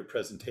in other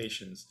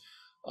presentations.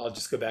 I'll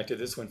just go back to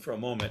this one for a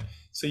moment.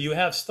 So you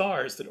have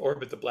stars that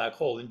orbit the black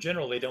hole. In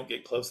general, they don't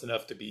get close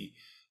enough to be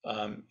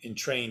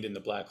entrained in the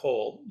black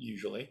hole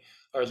usually,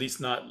 or at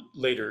least not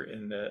later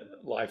in the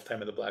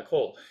lifetime of the black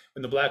hole.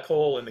 When the black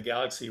hole and the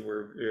galaxy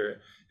were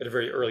at a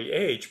very early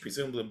age,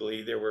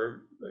 presumably there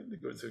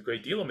was a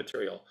great deal of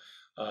material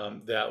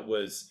that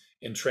was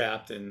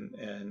entrapped and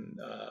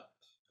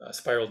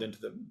spiraled into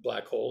the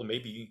black hole,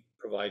 maybe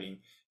providing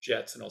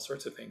jets and all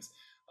sorts of things.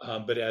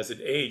 but as it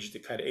aged,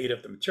 it kind of ate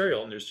up the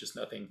material, and there's just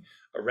nothing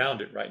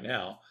around it right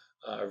now,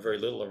 or very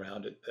little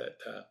around it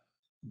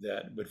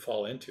that would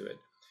fall into it.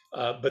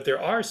 But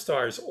there are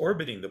stars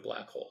orbiting the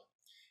black hole.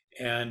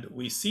 And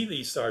we see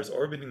these stars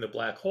orbiting the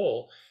black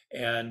hole,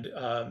 and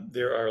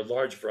there are a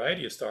large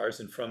variety of stars,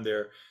 and from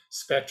their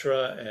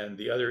spectra and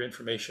the other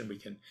information we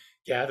can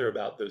gather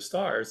about those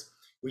stars,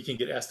 we can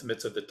get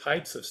estimates of the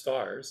types of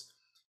stars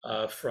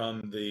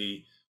from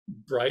the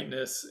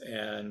brightness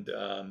and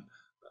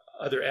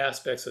other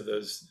aspects of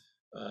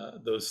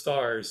those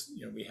stars.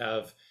 You know, we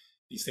have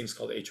these things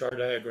called HR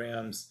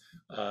diagrams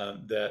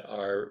that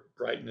are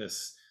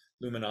brightness,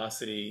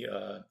 luminosity,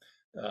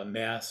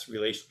 mass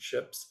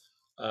relationships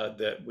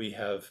that we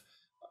have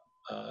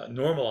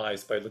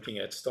normalized by looking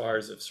at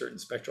stars of certain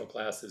spectral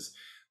classes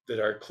that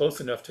are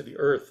close enough to the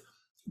Earth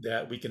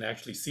that we can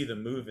actually see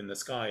them move in the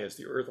sky as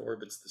the Earth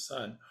orbits the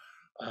sun.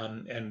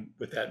 And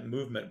with that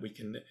movement, we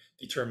can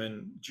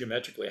determine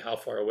geometrically how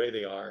far away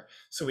they are.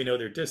 So we know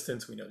their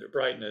distance, we know their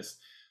brightness,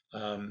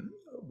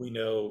 we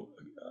know,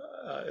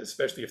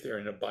 especially if they're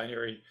in a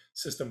binary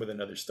system with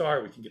another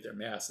star, we can get their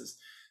masses.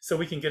 So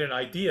we can get an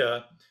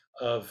idea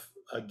of,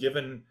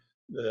 given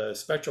the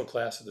spectral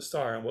class of the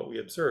star and what we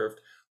observed,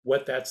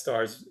 what that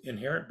star's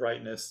inherent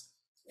brightness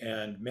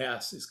and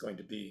mass is going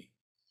to be.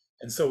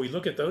 And so we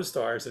look at those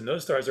stars, and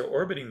those stars are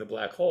orbiting the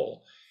black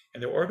hole,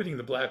 and they're orbiting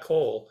the black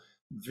hole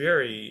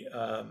very,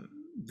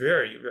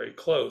 very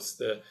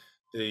close.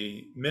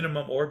 The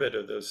minimum orbit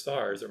of those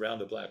stars around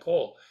the black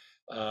hole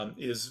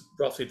is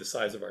roughly the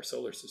size of our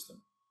solar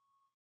system.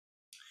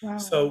 Wow.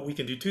 So we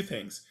can do two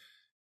things.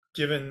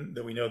 Given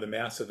that we know the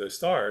mass of those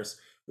stars,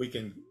 we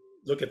can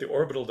look at the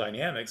orbital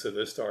dynamics of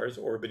those stars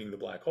orbiting the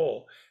black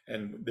hole,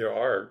 and there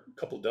are a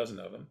couple dozen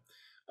of them.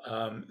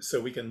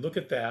 So we can look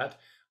at that,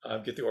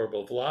 get the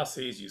orbital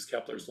velocities, use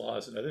Kepler's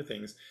laws and other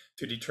things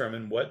to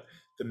determine what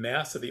the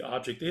mass of the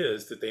object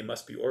is that they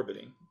must be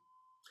orbiting.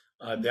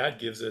 That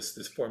gives us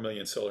this 4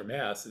 million solar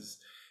masses.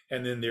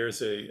 And then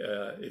there's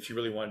if you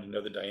really wanted to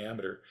know the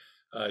diameter,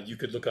 you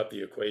could look up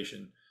the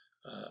equation.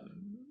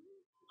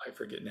 I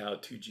forget now,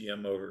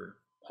 2gm over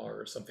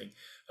r or something,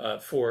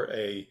 for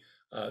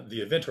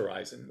the event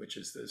horizon, which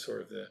is the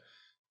sort of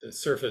the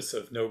surface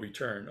of no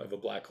return of a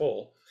black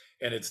hole.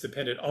 And it's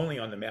dependent only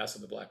on the mass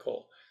of the black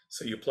hole.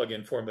 So you plug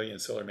in 4 million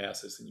solar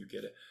masses and you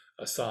get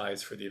a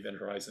size for the event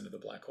horizon of the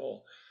black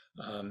hole,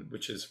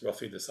 which is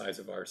roughly the size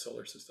of our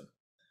solar system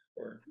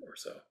or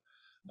so,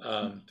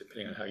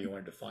 depending on how you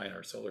want to define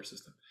our solar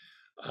system.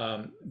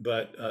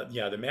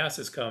 Yeah, the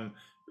masses come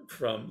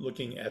from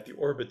looking at the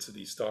orbits of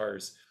these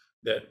stars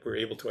that we're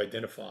able to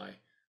identify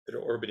that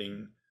are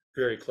orbiting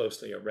very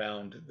closely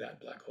around that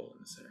black hole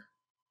in the center.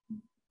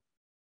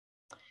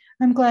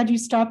 I'm glad you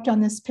stopped on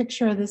this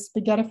picture of the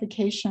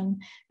spaghettification,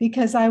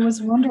 because I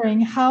was wondering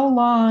how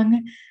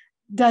long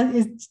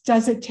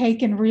does it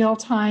take in real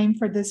time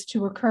for this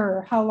to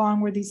occur? How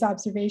long were these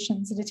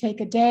observations? Did it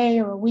take a day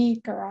or a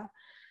week or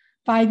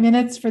 5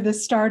 minutes for the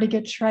star to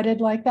get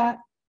shredded like that?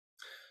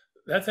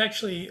 That's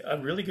actually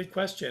a really good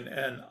question,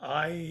 and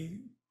I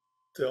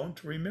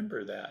don't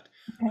remember that.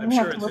 Okay, I'm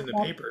sure it's in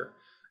the paper,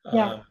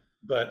 yeah.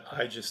 but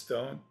I just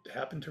don't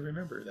happen to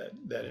remember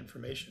that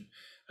information.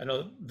 I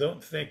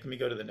don't think, let me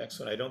go to the next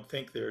one. I don't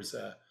think there's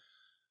a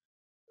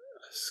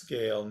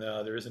scale.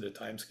 No, there isn't a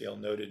time scale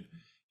noted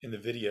in the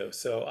video,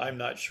 so I'm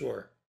not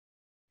sure.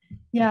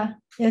 Yeah,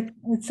 it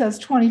says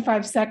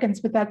 25 seconds,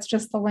 but that's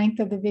just the length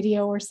of the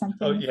video or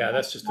something. Oh yeah,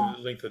 that's just the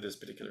length of this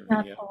particular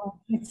video.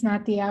 It's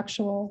not the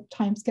actual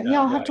time scale.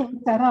 Yeah, I'll have to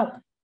look that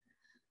up.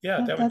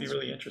 Yeah, that would be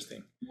really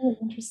interesting. Really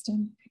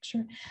interesting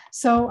picture.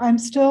 So I'm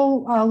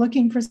still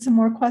looking for some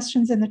more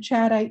questions in the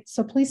chat.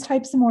 So please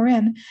type some more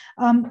in.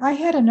 I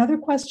had another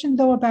question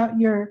though about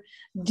your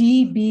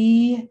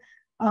DB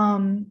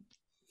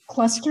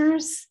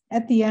clusters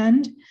at the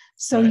end.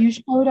 So right. You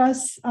showed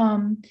us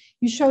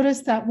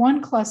that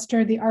one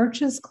cluster, the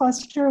Arches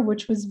cluster,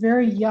 which was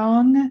very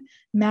young,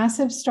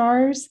 massive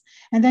stars.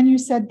 And then you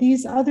said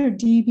these other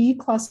DB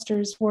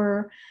clusters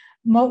were,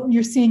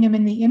 you're seeing them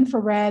in the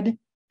infrared,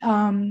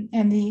 and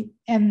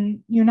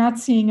you're not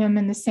seeing them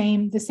in the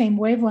same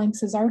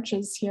wavelengths as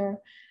Arches here.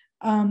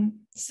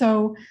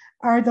 So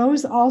are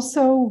those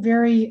also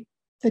the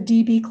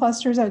DB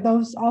clusters, are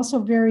those also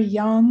very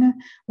young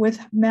with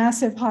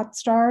massive hot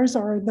stars,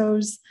 or are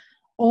those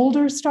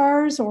older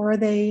stars, or are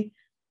they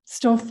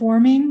still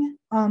forming?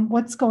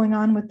 What's going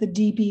on with the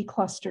DB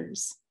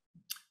clusters?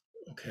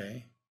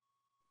 Okay.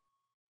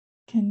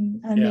 These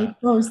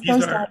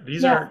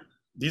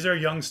are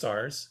young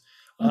stars.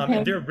 Okay.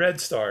 And they're red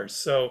stars.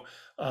 So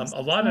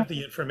a lot of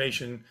the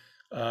information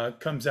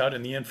comes out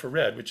in the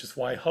infrared, which is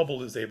why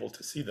Hubble is able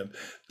to see them.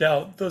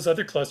 Now, those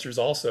other clusters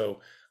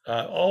also,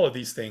 all of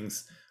these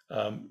things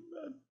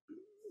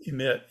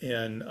emit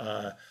in,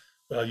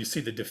 well, you see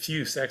the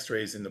diffuse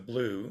X-rays in the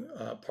blue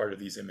part of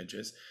these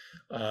images.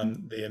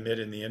 They emit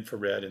in the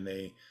infrared, and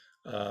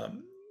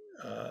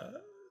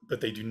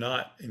but they do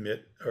not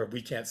emit, or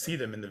we can't see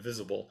them in the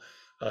visible,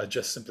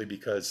 just simply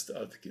because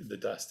of the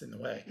dust in the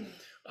way.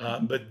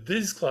 But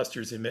these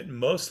clusters emit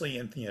mostly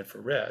in the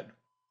infrared.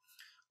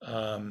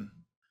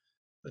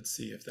 Let's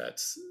see if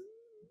that's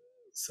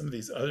some of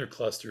these other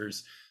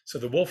clusters. So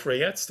the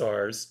Wolf-Rayet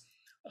stars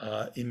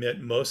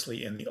emit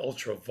mostly in the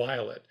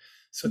ultraviolet.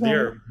 So Right.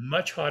 they're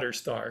much hotter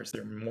stars.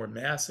 They're more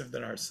massive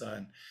than our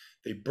sun.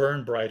 They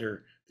burn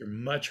brighter. They're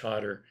much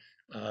hotter,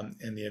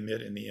 and they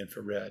emit in the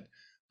infrared.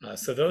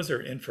 So those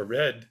are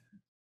infrared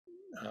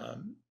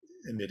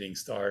emitting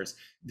stars.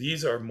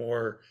 These are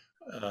more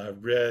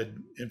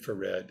red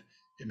infrared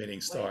emitting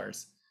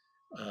stars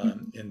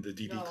in the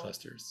DB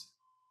clusters.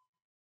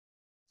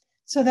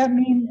 So that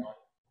means,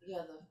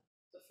 Yeah,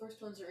 the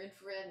first ones are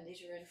infrared, and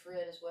these are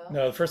infrared as well.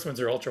 No, the first ones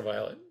are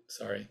ultraviolet.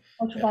 Sorry.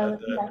 ultraviolet,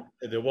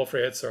 The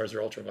Wolf-Rayet stars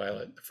are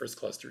ultraviolet, the first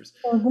clusters.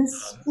 So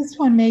this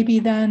one may be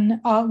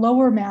then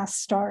lower mass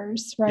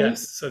stars, right?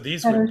 Yes, so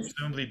these would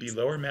presumably be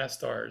lower mass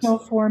stars. Still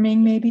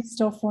forming, maybe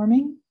still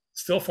forming?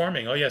 Still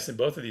forming. Oh yes, in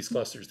both of these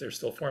clusters, they're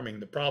still forming.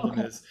 The problem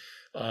is,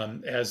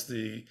 as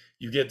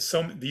you get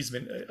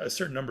a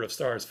certain number of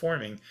stars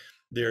forming,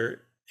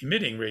 they're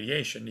emitting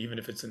radiation, even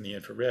if it's in the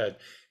infrared,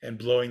 and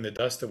blowing the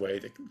dust away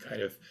that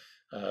kind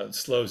of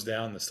slows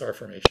down the star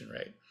formation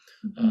rate.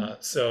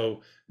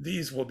 So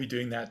these will be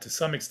doing that to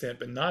some extent,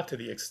 but not to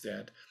the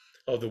extent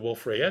of the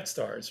Wolf-Rayet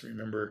stars.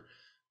 Remember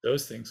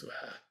those things?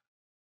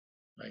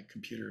 My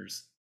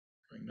computer's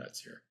going nuts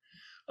here.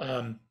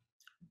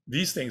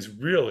 These things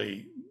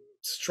really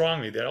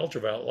strongly, that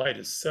ultraviolet light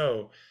is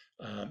so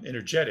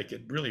energetic,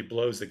 it really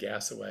blows the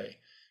gas away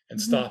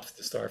and stops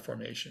the star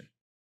formation.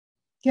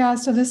 Yeah,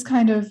 so this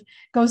kind of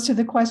goes to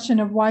the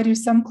question of why do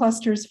some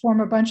clusters form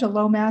a bunch of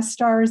low mass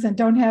stars and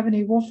don't have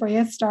any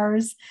Wolf-Rayet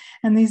stars,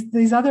 and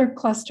these other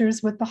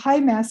clusters with the high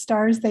mass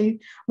stars, they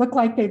look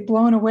like they've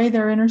blown away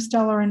their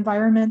interstellar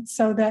environment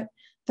so that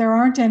there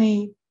aren't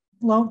any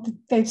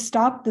they've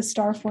stopped the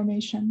star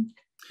formation.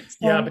 So,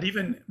 yeah, but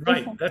even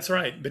that's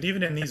right. But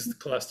even in these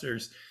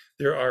clusters,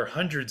 there are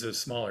hundreds of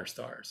smaller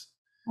stars.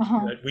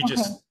 We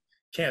just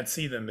can't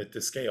see them at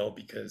this scale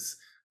because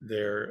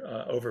they're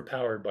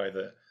overpowered by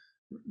the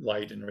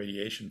light and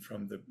radiation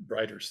from the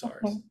brighter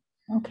stars.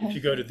 If you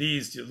go to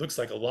these, it looks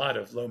like a lot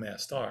of low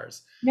mass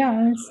stars.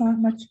 Yeah, it's not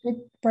much big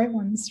bright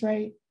ones,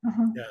 right?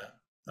 Yeah,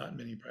 not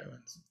many bright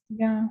ones.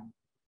 Yeah.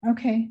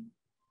 Okay.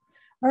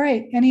 All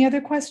right. Any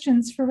other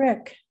questions for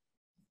Rick?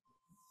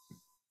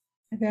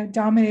 That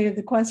dominated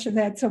the question.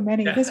 They had so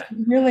many. This is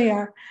really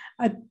a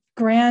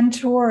grand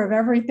tour of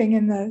everything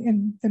in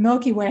the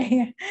Milky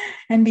Way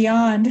and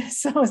beyond.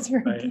 So it's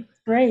very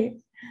great.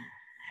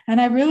 And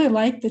I really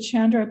like the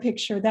Chandra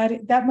picture.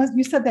 That must,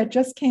 you said that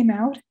just came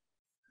out?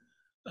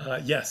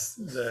 Yes,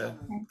 the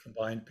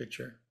combined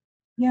picture.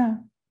 Yeah.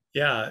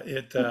 Yeah,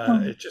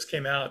 it just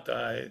came out.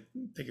 I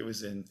think it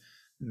was in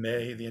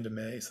May, the end of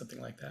May,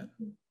 something like that.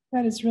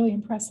 That is really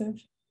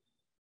impressive.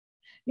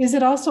 Is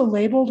it also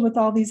labeled with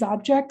all these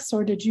objects,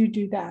 or did you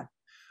do that?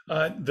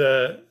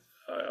 The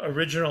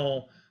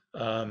original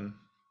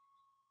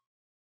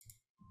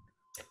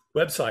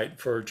website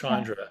for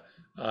Chandra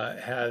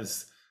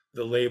has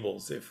the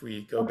labels. If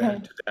we go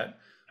back to that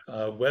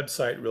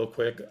website real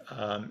quick,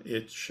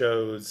 it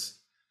shows,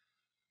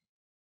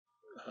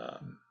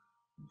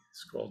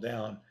 scroll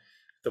down,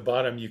 at the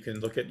bottom you can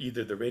look at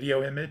either the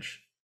radio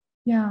image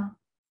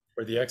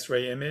or the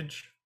X-ray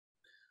image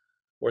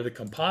or the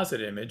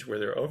composite image where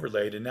they're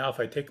overlaid. And now if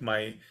I take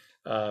my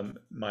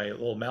my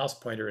little mouse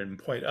pointer and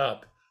point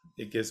up,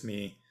 it gives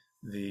me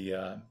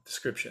the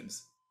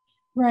descriptions.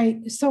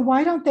 Right. So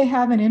why don't they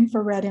have an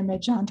infrared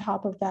image on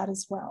top of that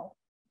as well?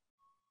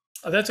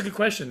 Oh, that's a good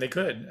question. They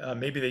could.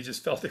 Maybe they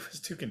just felt it was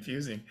too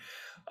confusing.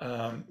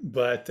 Or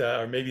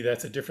maybe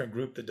that's a different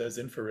group that does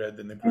infrared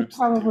than the groups. It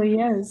probably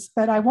is,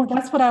 but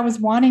that's what I was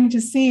wanting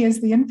to see,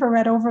 is the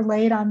infrared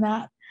overlaid on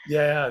that.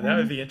 Yeah, that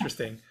would be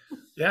interesting.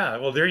 Yeah,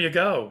 well, there you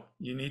go.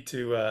 You need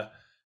to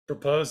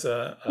propose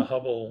a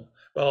Hubble,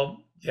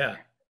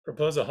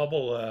 propose a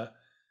Hubble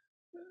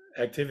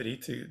activity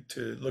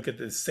to look at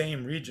the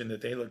same region that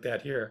they looked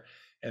at here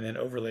and then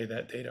overlay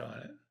that data on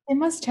it. They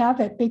must have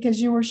it,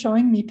 because you were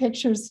showing me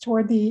pictures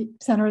toward the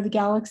center of the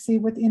galaxy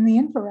within the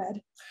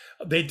infrared.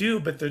 They do,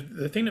 but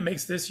the thing that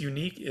makes this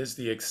unique is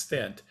the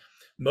extent.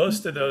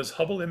 Most of those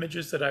Hubble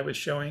images that I was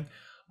showing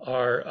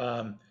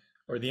are,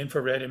 or the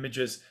infrared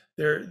images,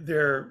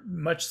 they're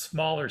much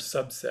smaller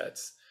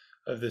subsets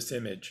of this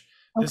image.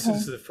 This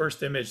is the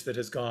first image that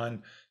has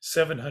gone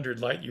 700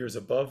 light years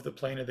above the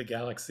plane of the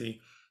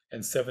galaxy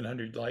and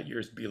 700 light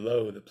years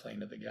below the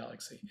plane of the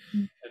galaxy.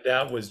 And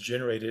that was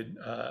generated,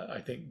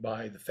 I think,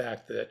 by the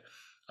fact that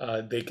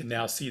they can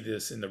now see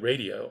this in the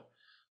radio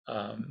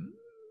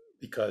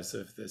because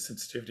of the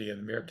sensitivity of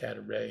the Meerkat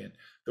array and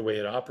the way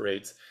it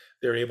operates.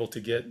 They're able to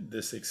get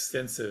this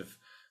extensive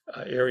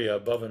area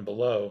above and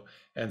below.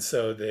 And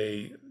so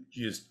they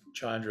used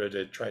Chandra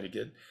to try to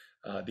get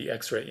the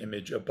X-ray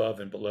image above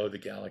and below the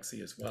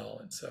galaxy as well.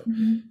 And so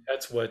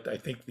that's what I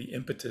think the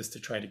impetus to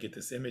trying to get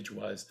this image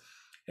was.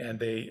 And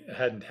they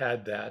hadn't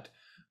had that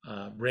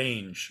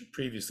range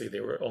previously. They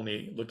were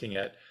only looking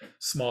at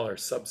smaller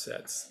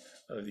subsets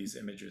of these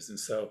images. And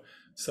so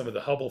some of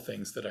the Hubble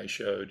things that I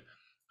showed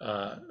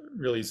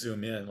really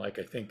zoom in, like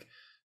I think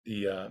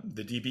the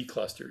DB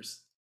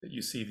clusters that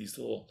you see these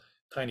little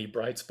tiny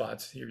bright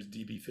spots. Here's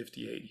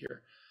DB58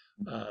 here.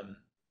 And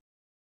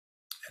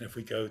if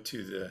we go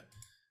to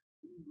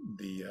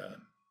the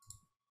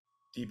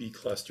DB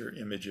cluster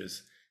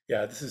images,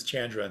 yeah, this is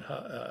Chandra and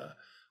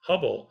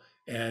Hubble.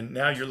 And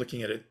now you're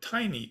looking at a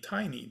tiny,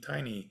 tiny,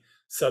 tiny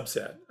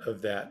subset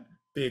of that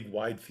big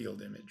wide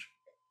field image.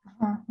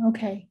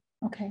 Okay.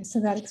 Okay. So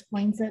that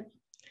explains it.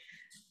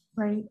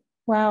 Right.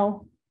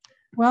 Wow.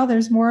 Well,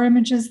 there's more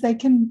images they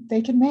can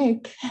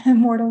make and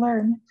more to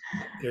learn.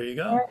 There you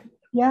go.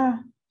 Yeah.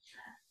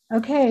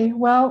 Okay.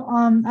 Well,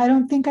 I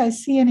don't think I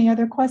see any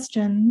other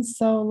questions.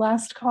 So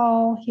last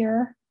call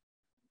here.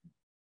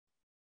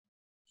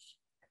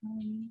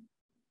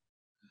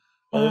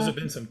 Well, those have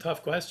been some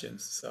tough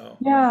questions. So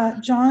yeah,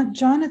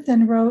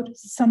 Jonathan wrote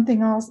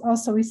something else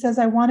also. He says,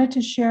 I wanted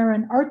to share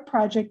an art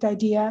project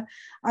idea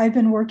I've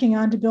been working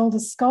on to build a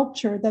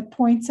sculpture that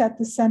points at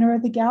the center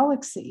of the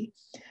galaxy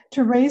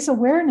to raise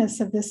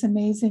awareness of this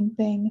amazing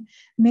thing.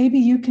 Maybe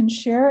you can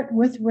share it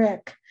with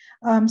Rick.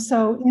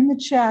 So in the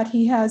chat,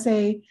 he has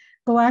a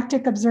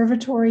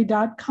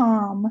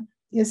galacticobservatory.com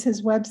is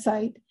his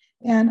website.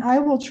 And I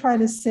will try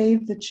to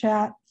save the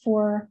chat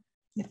for,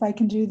 if I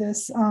can do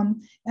this,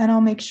 and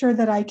I'll make sure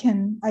that I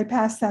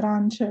pass that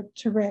on to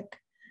Rick.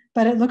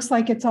 But it looks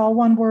like it's all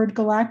one word,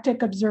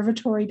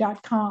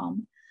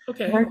 galacticobservatory.com.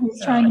 Okay. Where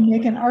he's trying to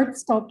make an art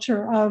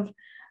sculpture of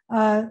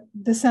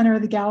the center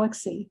of the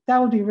galaxy. That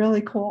would be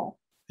really cool.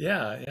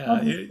 Yeah,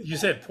 yeah. You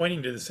said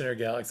pointing to the center of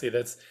the galaxy.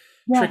 That's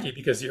tricky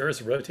because the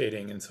Earth's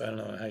rotating, and so I don't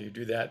know how you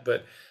do that,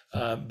 but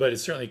it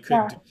certainly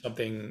could do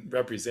something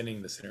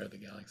representing the center of the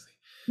galaxy.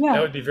 Yeah.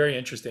 That would be very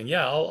interesting.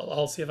 Yeah,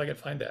 I'll see if I can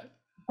find that.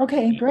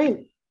 Okay,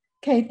 great.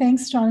 Okay,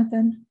 thanks,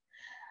 Jonathan.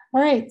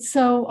 All right,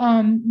 so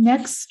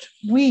next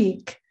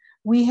week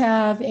we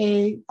have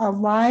a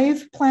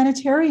live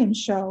planetarium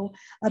show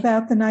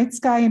about the night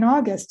sky in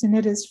August, and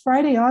it is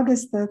Friday,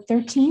 August the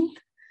 13th,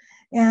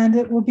 and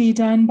it will be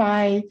done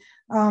by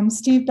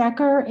Steve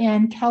Becker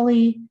and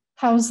Kelly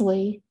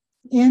Housley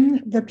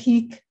in the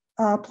Peak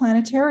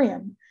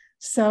Planetarium.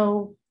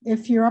 So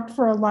if you're up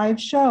for a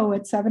live show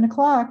at 7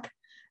 o'clock,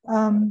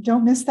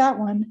 don't miss that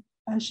one.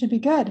 Should be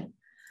good.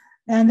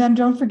 And then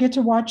don't forget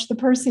to watch the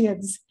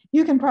Perseids.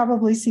 You can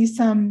probably see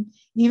some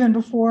even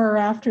before or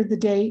after the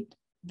date,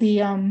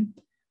 the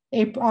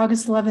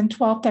August 11th,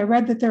 12th. I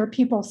read that there are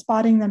people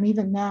spotting them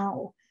even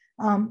now,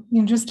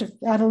 just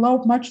at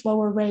a much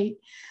lower rate.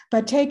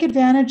 But take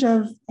advantage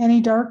of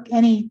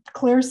any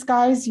clear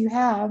skies you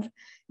have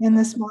in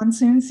this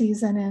monsoon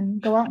season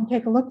and go out and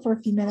take a look for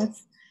a few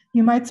minutes.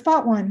 You might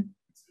spot one.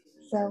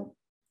 So,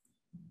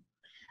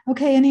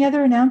 okay, any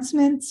other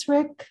announcements,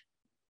 Rick?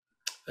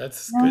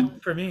 That's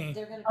good for me.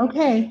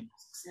 Okay.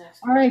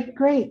 All right,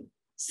 great.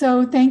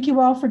 So thank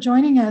you all for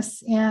joining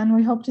us, and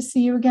we hope to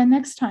see you again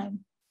next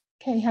time.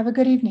 Okay, have a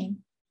good evening.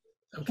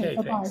 Okay,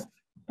 thanks.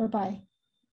 Bye-bye. Bye-bye.